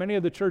say that, many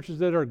of the churches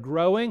that are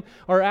growing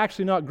are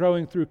actually not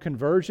growing through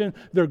conversion.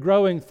 They're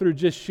growing through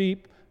just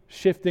sheep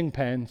shifting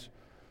pens,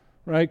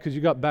 right? Because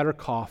you got better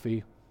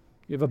coffee.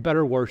 You have a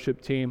better worship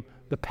team.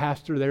 The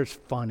pastor there's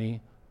funny.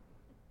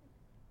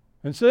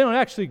 And so they don't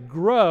actually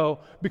grow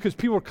because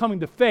people are coming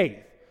to faith.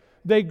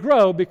 They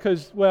grow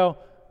because, well,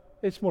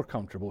 it's more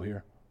comfortable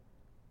here.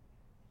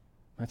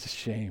 That's a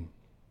shame.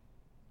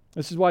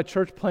 This is why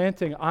church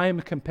planting, I am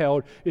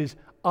compelled, is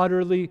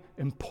utterly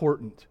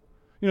important.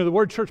 You know, the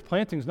word church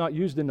planting is not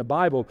used in the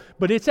Bible,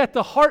 but it's at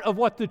the heart of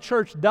what the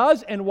church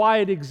does and why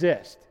it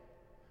exists.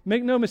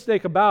 Make no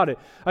mistake about it.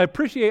 I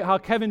appreciate how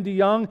Kevin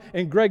DeYoung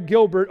and Greg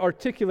Gilbert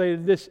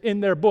articulated this in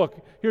their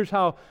book. Here's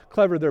how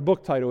clever their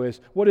book title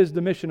is. What is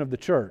the mission of the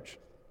church?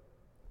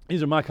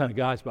 These are my kind of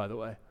guys, by the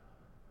way.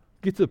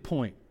 Get to the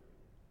point.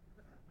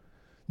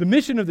 The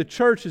mission of the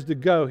church is to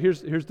go,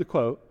 here's the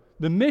quote,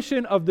 the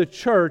mission of the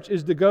church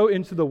is to go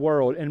into the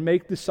world and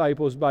make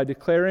disciples by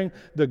declaring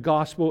the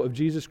gospel of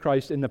Jesus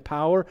Christ in the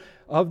power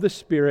of the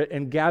Spirit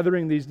and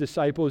gathering these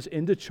disciples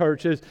into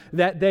churches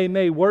that they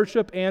may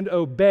worship and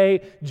obey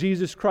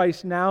Jesus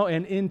Christ now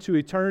and into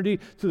eternity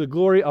to the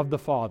glory of the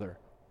Father.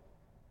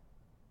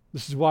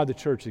 This is why the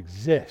church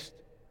exists.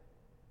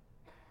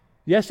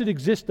 Yes, it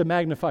exists to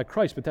magnify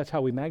Christ, but that's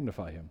how we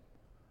magnify Him.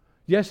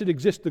 Yes, it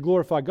exists to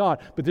glorify God,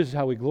 but this is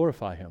how we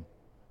glorify Him.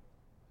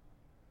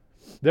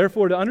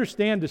 Therefore, to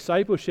understand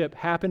discipleship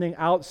happening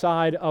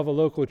outside of a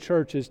local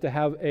church is to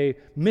have a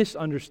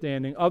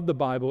misunderstanding of the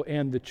Bible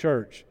and the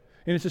church.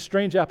 And it's a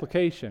strange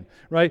application,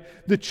 right?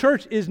 The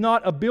church is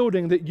not a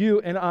building that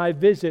you and I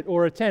visit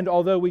or attend,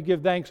 although we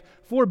give thanks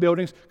for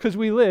buildings because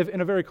we live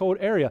in a very cold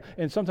area,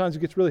 and sometimes it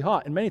gets really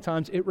hot, and many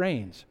times it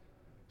rains.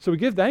 So we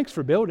give thanks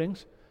for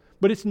buildings,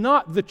 but it's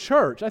not the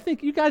church. I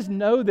think you guys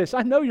know this.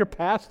 I know you're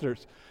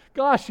pastors.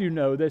 Gosh, you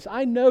know this.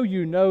 I know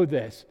you know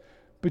this.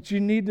 But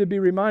you need to be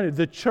reminded,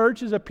 the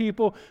church is a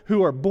people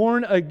who are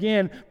born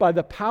again by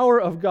the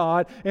power of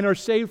God and are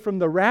saved from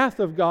the wrath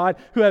of God,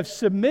 who have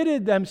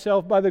submitted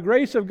themselves by the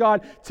grace of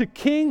God to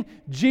King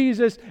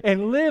Jesus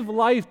and live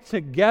life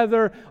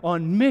together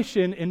on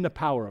mission in the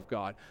power of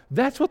God.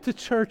 That's what the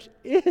church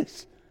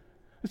is.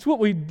 It's what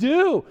we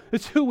do.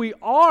 It's who we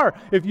are.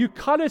 If you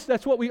cut us,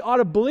 that's what we ought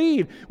to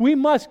bleed. We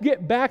must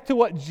get back to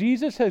what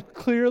Jesus has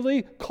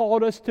clearly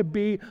called us to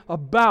be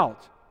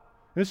about.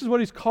 This is what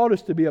He's called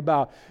us to be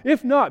about.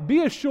 If not,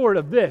 be assured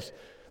of this.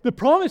 The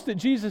promise that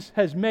Jesus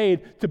has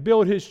made to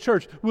build His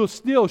church will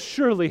still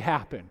surely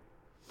happen.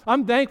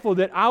 I'm thankful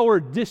that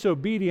our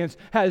disobedience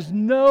has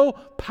no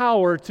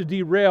power to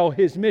derail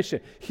His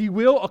mission. He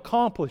will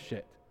accomplish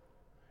it.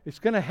 It's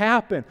going to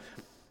happen.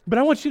 But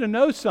I want you to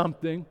know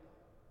something.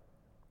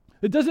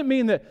 It doesn't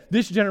mean that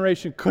this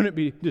generation couldn't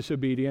be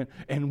disobedient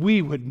and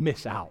we would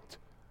miss out.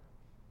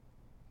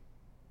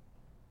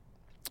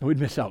 We'd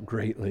miss out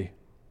greatly.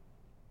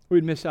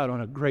 We'd miss out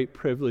on a great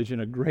privilege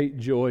and a great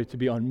joy to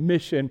be on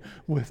mission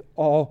with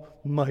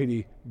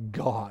Almighty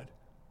God.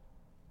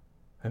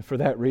 And for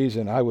that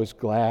reason, I was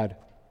glad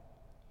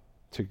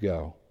to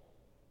go.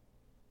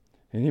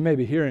 And you may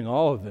be hearing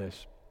all of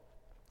this,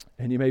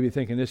 and you may be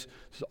thinking, this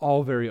is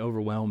all very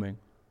overwhelming.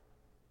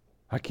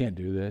 I can't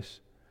do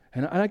this.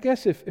 And I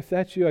guess if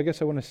that's you, I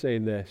guess I want to say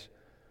this.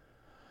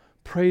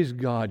 Praise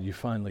God you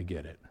finally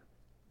get it.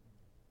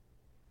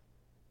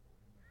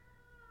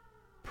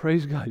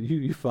 Praise God,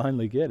 you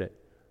finally get it.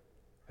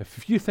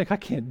 If you think, I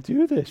can't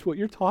do this, what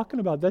you're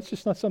talking about, that's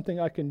just not something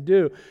I can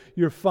do,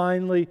 you're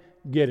finally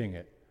getting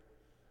it.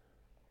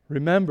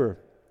 Remember,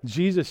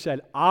 Jesus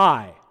said,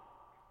 I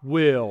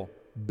will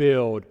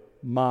build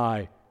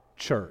my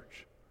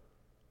church.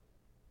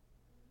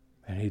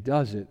 And He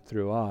does it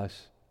through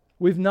us.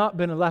 We've not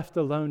been left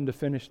alone to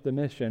finish the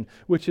mission,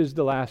 which is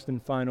the last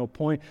and final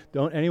point.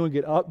 Don't anyone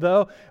get up,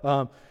 though.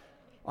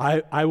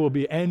 I will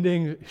be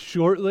ending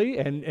shortly,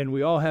 and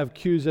we all have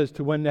cues as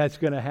to when that's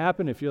going to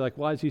happen. If you're like,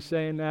 why is he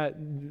saying that?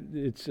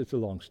 It's a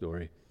long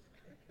story.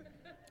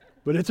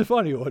 But it's a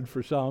funny one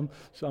for some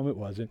it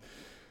wasn't.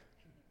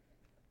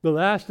 The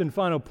last and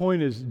final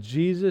point is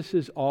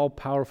Jesus'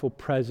 all-powerful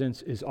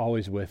presence is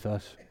always with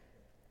us.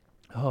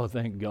 Oh,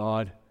 thank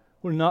God.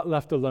 We're not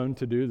left alone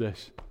to do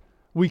this.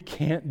 We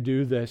can't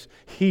do this.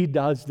 He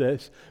does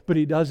this, but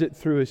He does it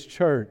through His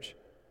church.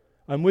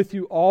 I'm with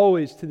you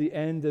always to the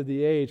end of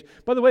the age.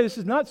 By the way, this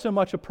is not so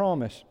much a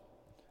promise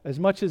as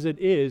much as it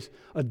is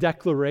a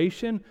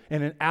declaration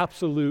and an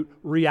absolute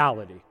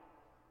reality.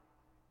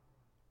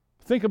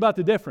 Think about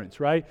the difference,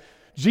 right?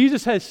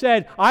 Jesus has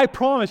said, I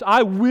promise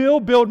I will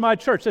build my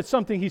church. That's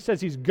something He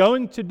says He's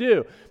going to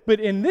do.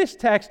 But in this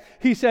text,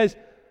 He says,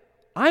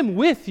 I'm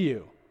with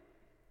you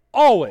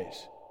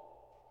always.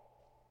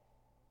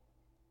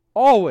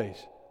 Always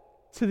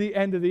to the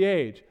end of the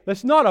age.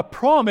 That's not a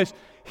promise.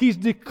 He's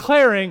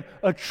declaring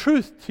a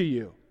truth to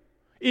you.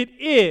 It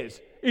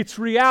is. It's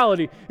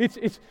reality.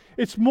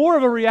 It's more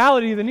of a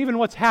reality than even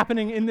what's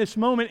happening in this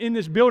moment in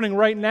this building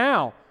right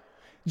now.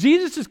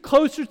 Jesus is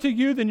closer to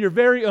you than your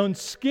very own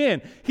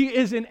skin. He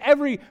is in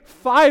every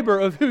fiber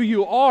of who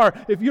you are.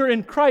 If you're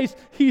in Christ,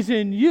 He's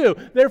in you.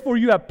 Therefore,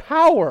 you have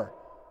power.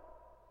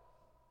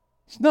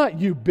 It's not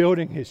you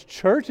building His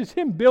church. It's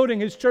Him building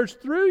His church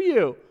through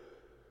you.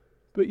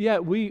 But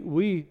yet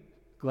we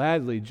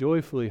gladly,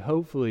 joyfully,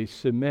 hopefully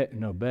submit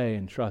and obey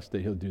and trust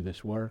that He'll do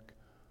this work.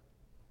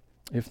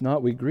 If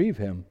not, we grieve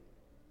Him.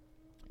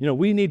 You know,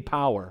 we need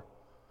power.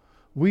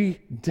 We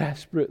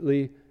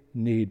desperately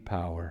need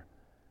power.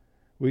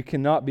 We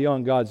cannot be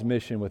on God's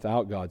mission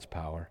without God's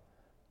power.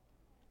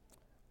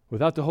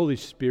 Without the Holy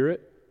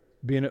Spirit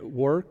being at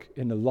work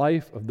in the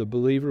life of the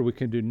believer, we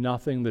can do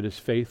nothing that is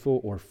faithful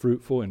or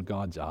fruitful in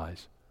God's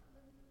eyes.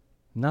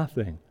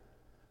 Nothing.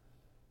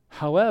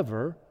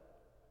 However,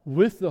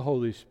 with the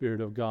Holy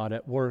Spirit of God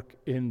at work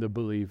in the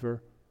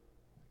believer,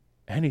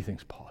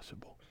 anything's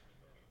possible.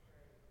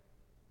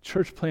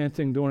 Church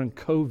planting during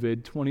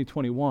COVID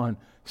 2021,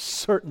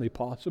 certainly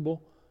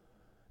possible.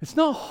 It's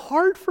not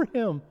hard for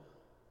Him.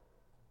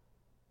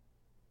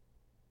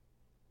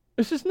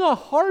 It's just not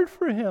hard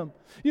for Him.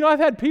 You know, I've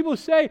had people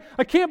say,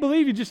 I can't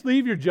believe you just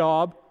leave your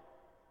job.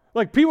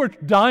 Like, people are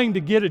dying to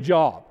get a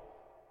job.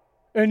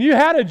 And you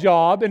had a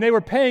job, and they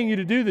were paying you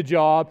to do the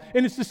job,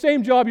 and it's the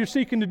same job you're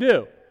seeking to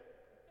do.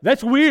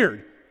 That's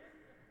weird.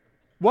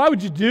 Why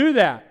would you do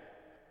that?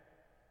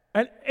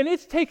 And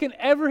it's taken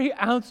every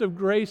ounce of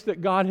grace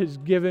that God has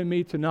given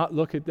me to not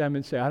look at them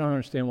and say, I don't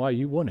understand why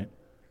you wouldn't.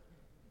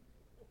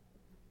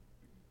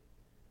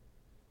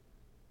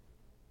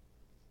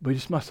 But you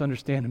just must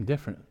understand Him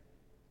different.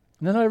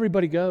 And not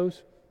everybody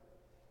goes,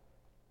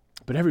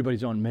 but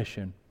everybody's on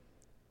mission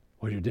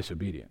or you're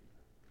disobedient.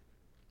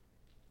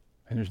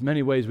 And there's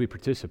many ways we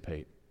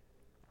participate.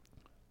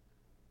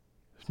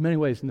 There's many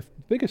ways, and the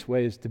biggest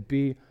way is to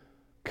be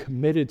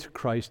committed to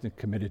Christ and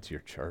committed to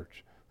your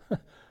church.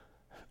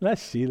 And I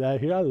see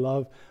that here.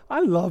 I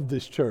love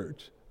this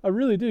church. I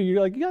really do. You're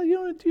like, yeah,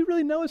 do you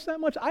really know us that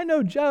much? I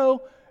know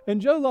Joe,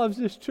 and Joe loves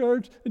this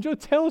church, and Joe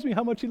tells me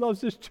how much he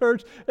loves this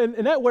church,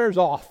 and that wears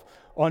off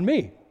on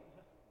me.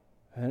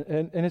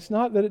 And it's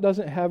not that it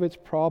doesn't have its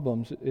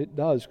problems. It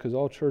does, because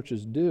all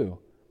churches do.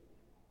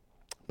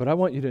 But I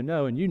want you to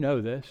know, and you know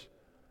this,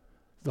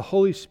 the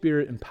Holy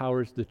Spirit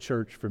empowers the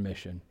church for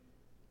mission.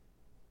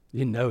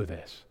 You know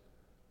this.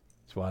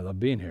 That's why I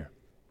love being here.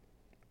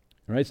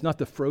 All right? It's not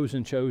the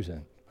frozen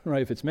chosen. All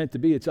right? If it's meant to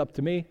be, it's up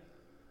to me.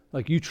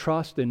 Like, you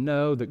trust and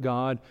know that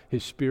God,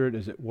 His Spirit,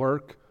 is at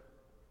work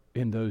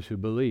in those who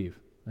believe.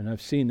 And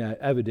I've seen that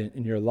evident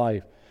in your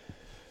life.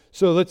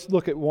 So let's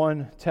look at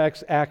one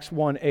text, Acts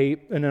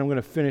 1:8, and then I'm going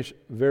to finish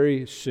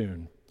very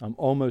soon. I'm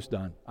almost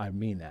done. I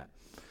mean that.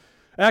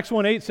 Acts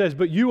 1:8 says,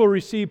 but you will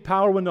receive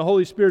power when the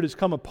Holy Spirit has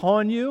come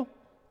upon you,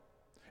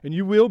 and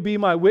you will be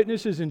my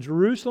witnesses in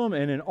Jerusalem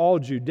and in all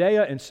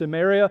Judea and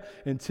Samaria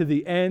and to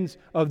the ends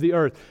of the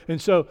earth. And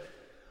so,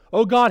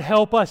 oh God,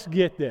 help us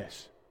get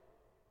this.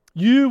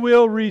 You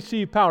will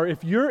receive power.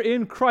 If you're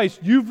in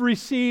Christ, you've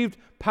received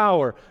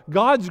power.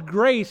 God's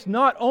grace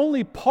not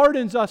only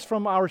pardons us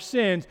from our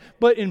sins,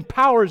 but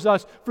empowers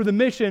us for the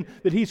mission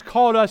that He's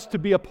called us to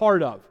be a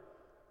part of.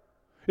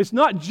 It's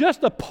not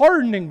just a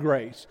pardoning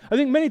grace. I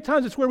think many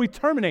times it's where we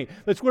terminate.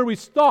 That's where we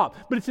stop.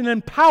 But it's an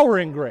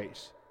empowering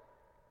grace.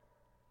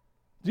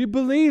 Do you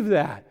believe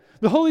that?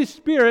 The Holy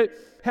Spirit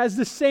has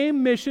the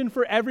same mission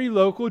for every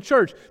local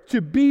church, to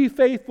be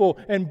faithful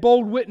and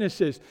bold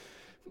witnesses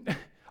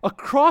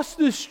across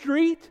the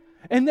street,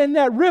 and then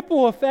that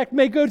ripple effect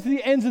may go to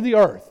the ends of the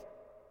earth.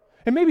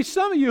 And maybe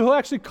some of you who are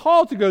actually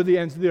called to go to the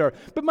ends of the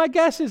earth. But my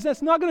guess is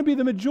that's not going to be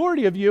the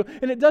majority of you,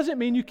 and it doesn't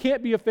mean you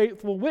can't be a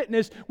faithful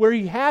witness where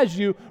He has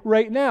you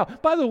right now.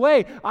 By the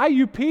way,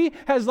 IUP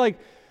has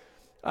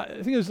I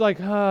think it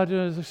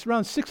was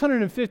around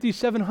 650,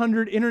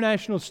 700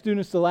 international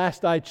students the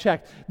last I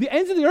checked. The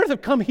ends of the earth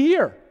have come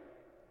here.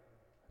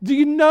 Do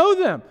you know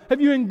them? Have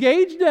you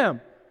engaged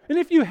them? And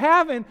if you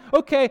haven't,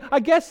 okay, I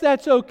guess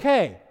that's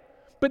okay.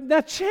 But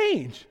now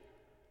change.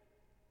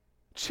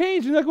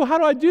 And you're like, well, how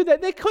do I do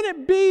that? They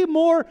couldn't be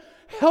more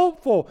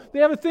helpful. They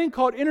have a thing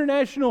called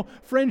International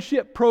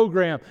Friendship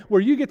Program,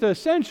 where you get to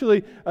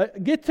essentially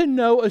get to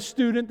know a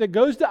student that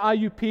goes to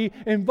IUP,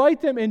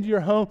 invite them into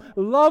your home,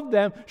 love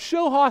them,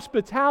 show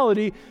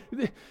hospitality,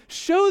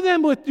 show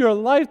them with your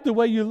life the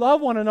way you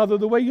love one another,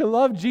 the way you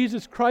love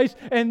Jesus Christ,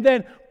 and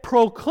then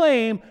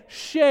proclaim,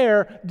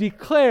 share,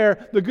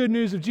 declare the good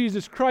news of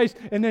Jesus Christ,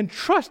 and then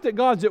trust that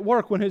God's at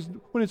work when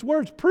His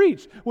word's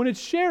preached, when it's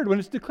shared, when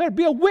it's declared.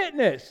 Be a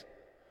witness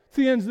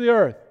to the ends of the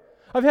earth.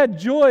 I've had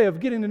joy of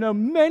getting to know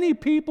many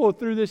people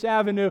through this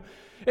avenue,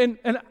 and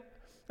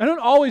I don't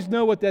always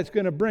know what that's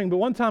going to bring, but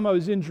one time I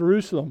was in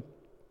Jerusalem.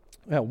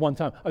 One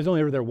time. I was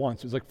only ever there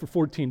once. It was like for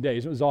 14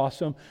 days. It was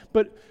awesome,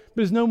 but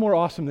it's no more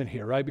awesome than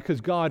here, right?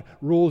 Because God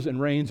rules and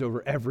reigns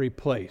over every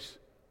place.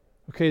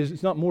 Okay,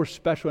 it's not more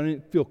special. I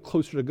didn't feel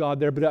closer to God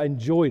there, but I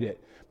enjoyed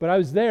it. But I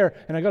was there,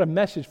 and I got a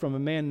message from a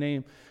man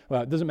named,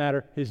 well, it doesn't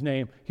matter his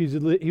name. He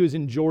was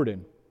in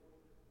Jordan.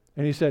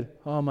 And he said,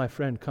 oh, my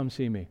friend, come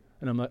see me.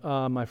 And I'm like,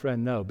 oh, my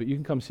friend, no, but you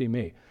can come see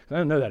me. I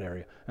don't know that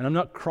area. And I'm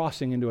not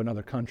crossing into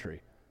another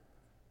country.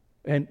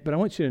 But I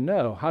want you to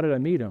know, how did I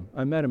meet him?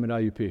 I met him at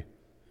IUP.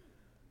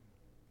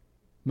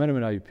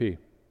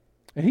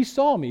 And he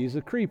saw me. He's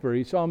a creeper.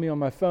 He saw me on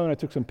my phone. I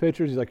took some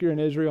pictures. He's like, "You're in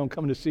Israel. I'm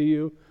coming to see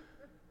you."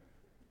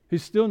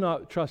 He's still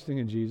not trusting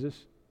in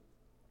Jesus.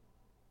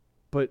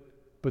 But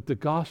the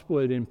gospel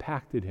had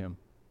impacted him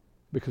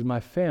because my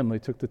family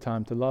took the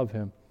time to love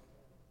him.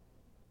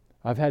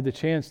 I've had the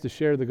chance to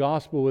share the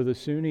gospel with a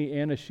Sunni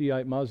and a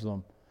Shiite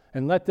Muslim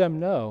and let them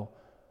know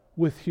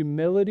with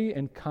humility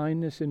and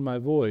kindness in my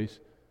voice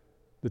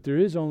that there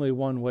is only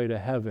one way to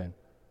heaven.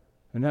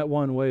 And that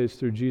one way is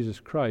through Jesus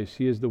Christ.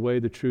 He is the way,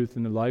 the truth,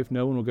 and the life.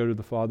 No one will go to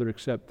the Father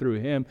except through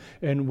him.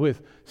 And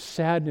with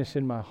sadness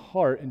in my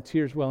heart and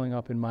tears welling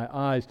up in my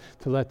eyes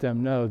to let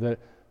them know that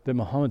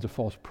Muhammad's a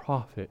false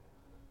prophet.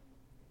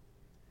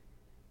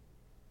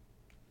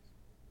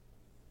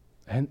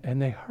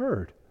 And they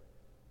heard.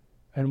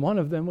 And one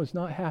of them was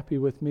not happy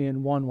with me,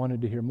 and one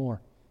wanted to hear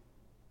more.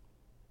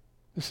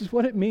 This is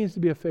what it means to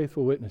be a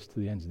faithful witness to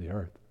the ends of the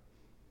earth.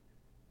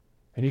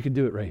 And you can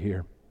do it right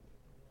here.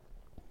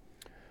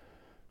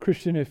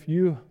 Christian, if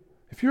you're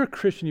a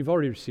Christian, you've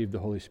already received the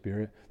Holy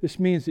Spirit. This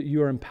means that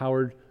you are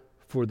empowered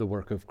for the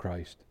work of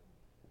Christ.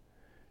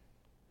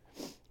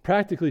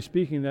 Practically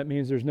speaking, that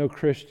means there's no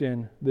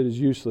Christian that is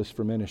useless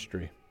for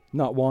ministry.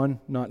 Not one,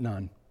 not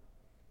none.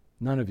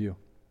 None of you.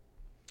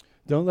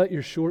 Don't let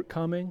your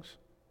shortcomings,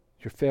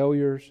 your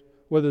failures,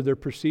 whether they're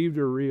perceived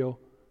or real,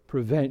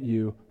 prevent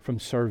you from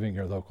serving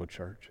your local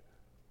church.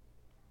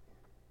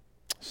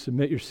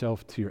 Submit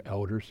yourself to your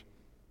elders.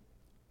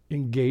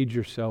 Engage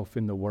yourself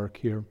in the work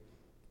here,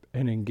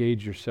 and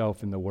engage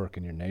yourself in the work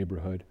in your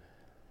neighborhood.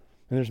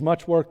 And there's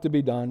much work to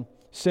be done.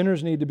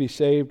 Sinners need to be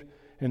saved,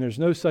 and there's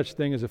no such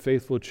thing as a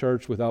faithful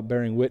church without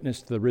bearing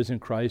witness to the risen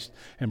Christ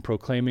and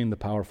proclaiming the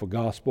powerful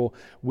gospel.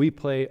 We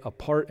play a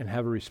part and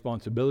have a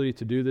responsibility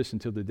to do this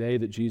until the day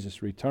that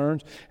Jesus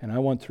returns, and I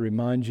want to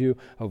remind you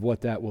of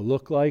what that will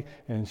look like.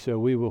 And so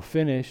we will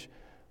finish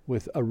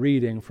with a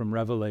reading from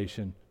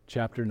Revelation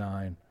chapter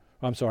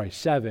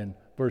 7,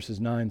 verses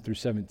 9 through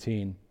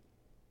 17.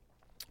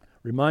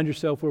 Remind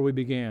yourself where we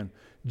began.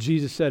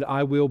 Jesus said,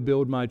 "I will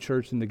build my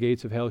church, and the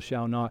gates of hell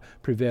shall not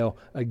prevail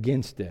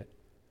against it."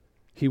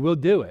 He will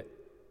do it.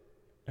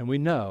 And we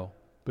know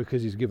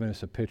because he's given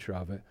us a picture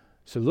of it.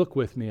 So look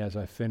with me as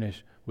I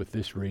finish with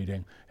this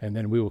reading, and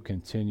then we will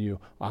continue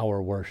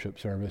our worship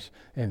service.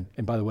 And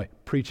by the way,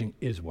 preaching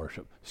is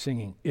worship.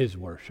 Singing is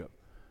worship.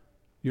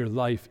 Your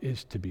life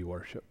is to be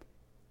worship.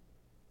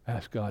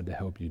 Ask God to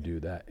help you do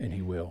that, and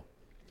he will.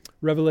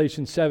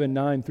 Revelation 7,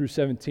 9 through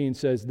 17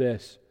 says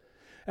this: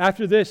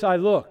 "After this I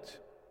looked,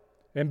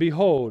 and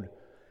behold,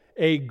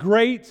 a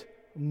great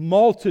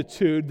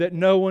multitude that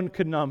no one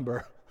could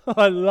number."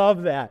 I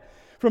love that.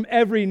 "From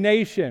every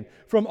nation,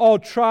 from all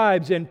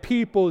tribes and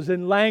peoples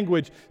and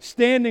language,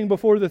 standing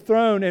before the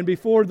throne and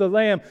before the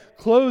Lamb,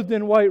 clothed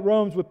in white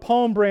robes with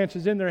palm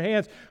branches in their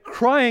hands,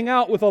 crying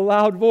out with a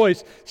loud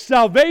voice,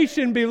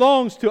 'Salvation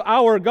belongs to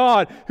our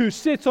God who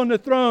sits on the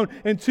throne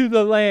and to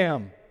the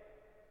Lamb.'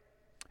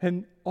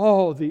 And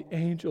all the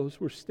angels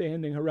were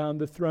standing around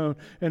the throne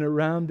and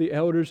around the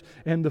elders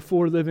and the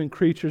four living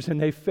creatures, and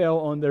they fell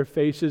on their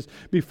faces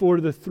before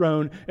the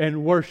throne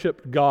and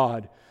worshiped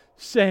God,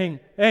 saying,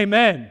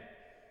 'Amen.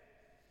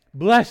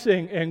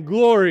 Blessing and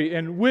glory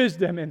and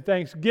wisdom and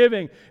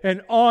thanksgiving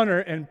and honor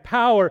and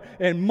power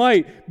and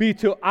might be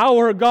to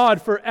our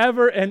God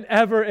forever and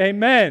ever.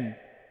 Amen.'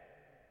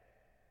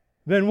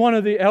 Then one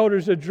of the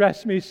elders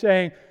addressed me,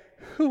 saying,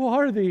 'Who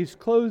are these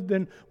clothed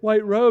in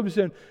white robes,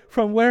 and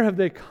from where have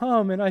they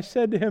come?' And I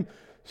said to him,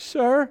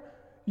 'Sir,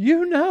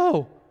 you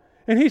know.'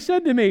 And he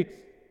said to me,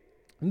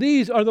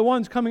 'These are the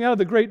ones coming out of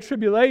the great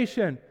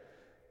tribulation.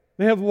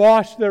 They have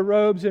washed their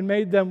robes and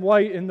made them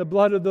white in the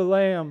blood of the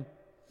Lamb.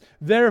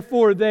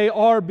 Therefore they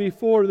are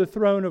before the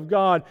throne of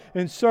God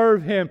and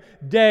serve him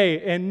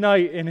day and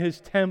night in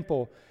his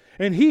temple.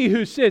 And he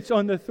who sits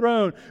on the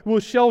throne will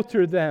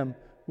shelter them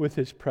with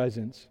his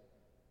presence.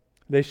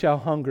 They shall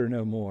hunger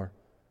no more,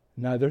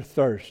 neither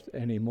thirst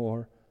any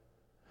more.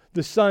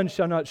 The sun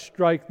shall not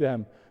strike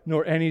them,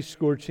 nor any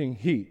scorching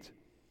heat.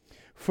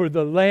 For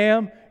the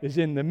Lamb is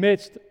in the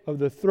midst of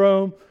the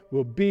throne,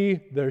 will be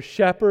their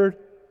shepherd,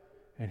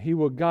 and he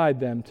will guide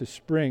them to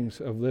springs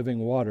of living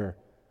water,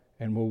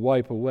 and will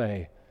wipe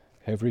away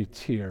every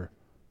tear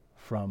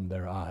from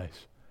their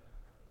eyes."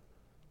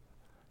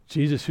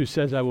 Jesus, who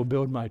says, "I will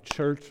build my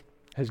church,"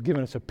 has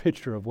given us a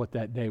picture of what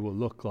that day will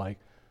look like.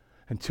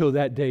 Until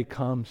that day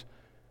comes,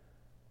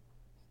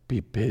 be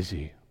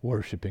busy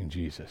worshiping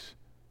Jesus,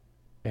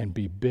 and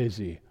be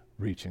busy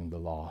reaching the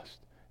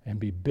lost, and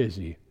be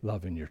busy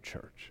loving your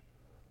church.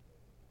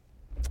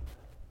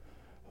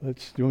 Do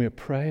you want me to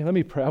pray? Let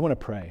me pray. I want to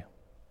pray.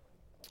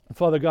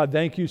 Father God,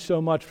 thank you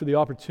so much for the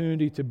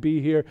opportunity to be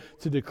here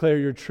to declare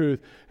your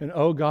truth. And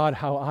oh God,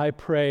 how I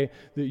pray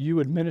that you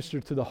would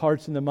minister to the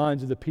hearts and the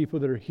minds of the people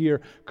that are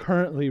here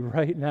currently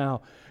right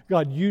now.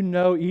 God, you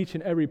know each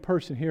and every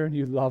person here, and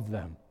you love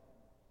them.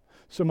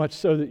 So much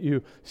so that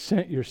you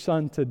sent your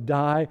Son to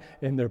die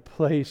in their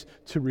place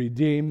to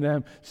redeem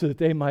them so that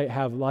they might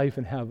have life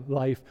and have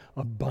life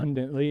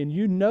abundantly. And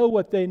you know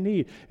what they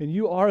need. And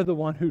you are the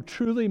one who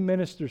truly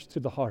ministers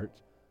to the heart.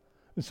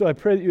 And so I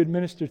pray that you would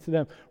minister to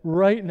them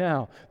right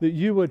now, that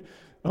you would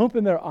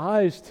open their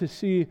eyes to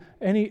see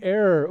any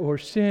error or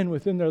sin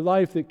within their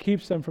life that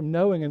keeps them from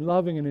knowing and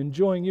loving and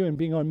enjoying you and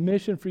being on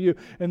mission for you.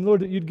 And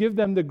Lord, that you'd give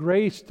them the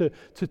grace to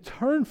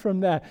turn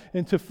from that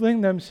and to fling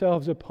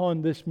themselves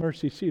upon this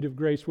mercy seat of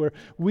grace where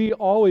we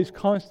always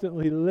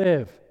constantly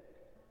live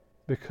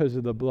because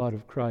of the blood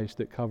of Christ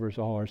that covers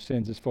all our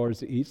sins as far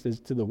as the east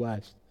is to the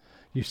west.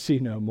 You see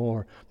no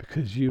more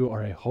because you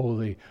are a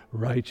holy,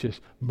 righteous,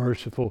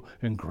 merciful,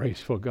 and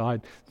graceful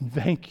God.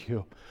 Thank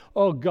you.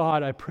 Oh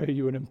God, I pray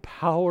you would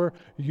empower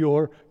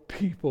your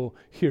people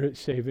here at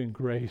Saving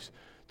Grace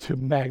to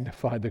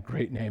magnify the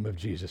great name of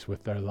Jesus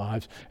with their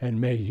lives. And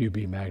may you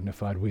be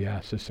magnified. We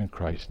ask this in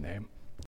Christ's name.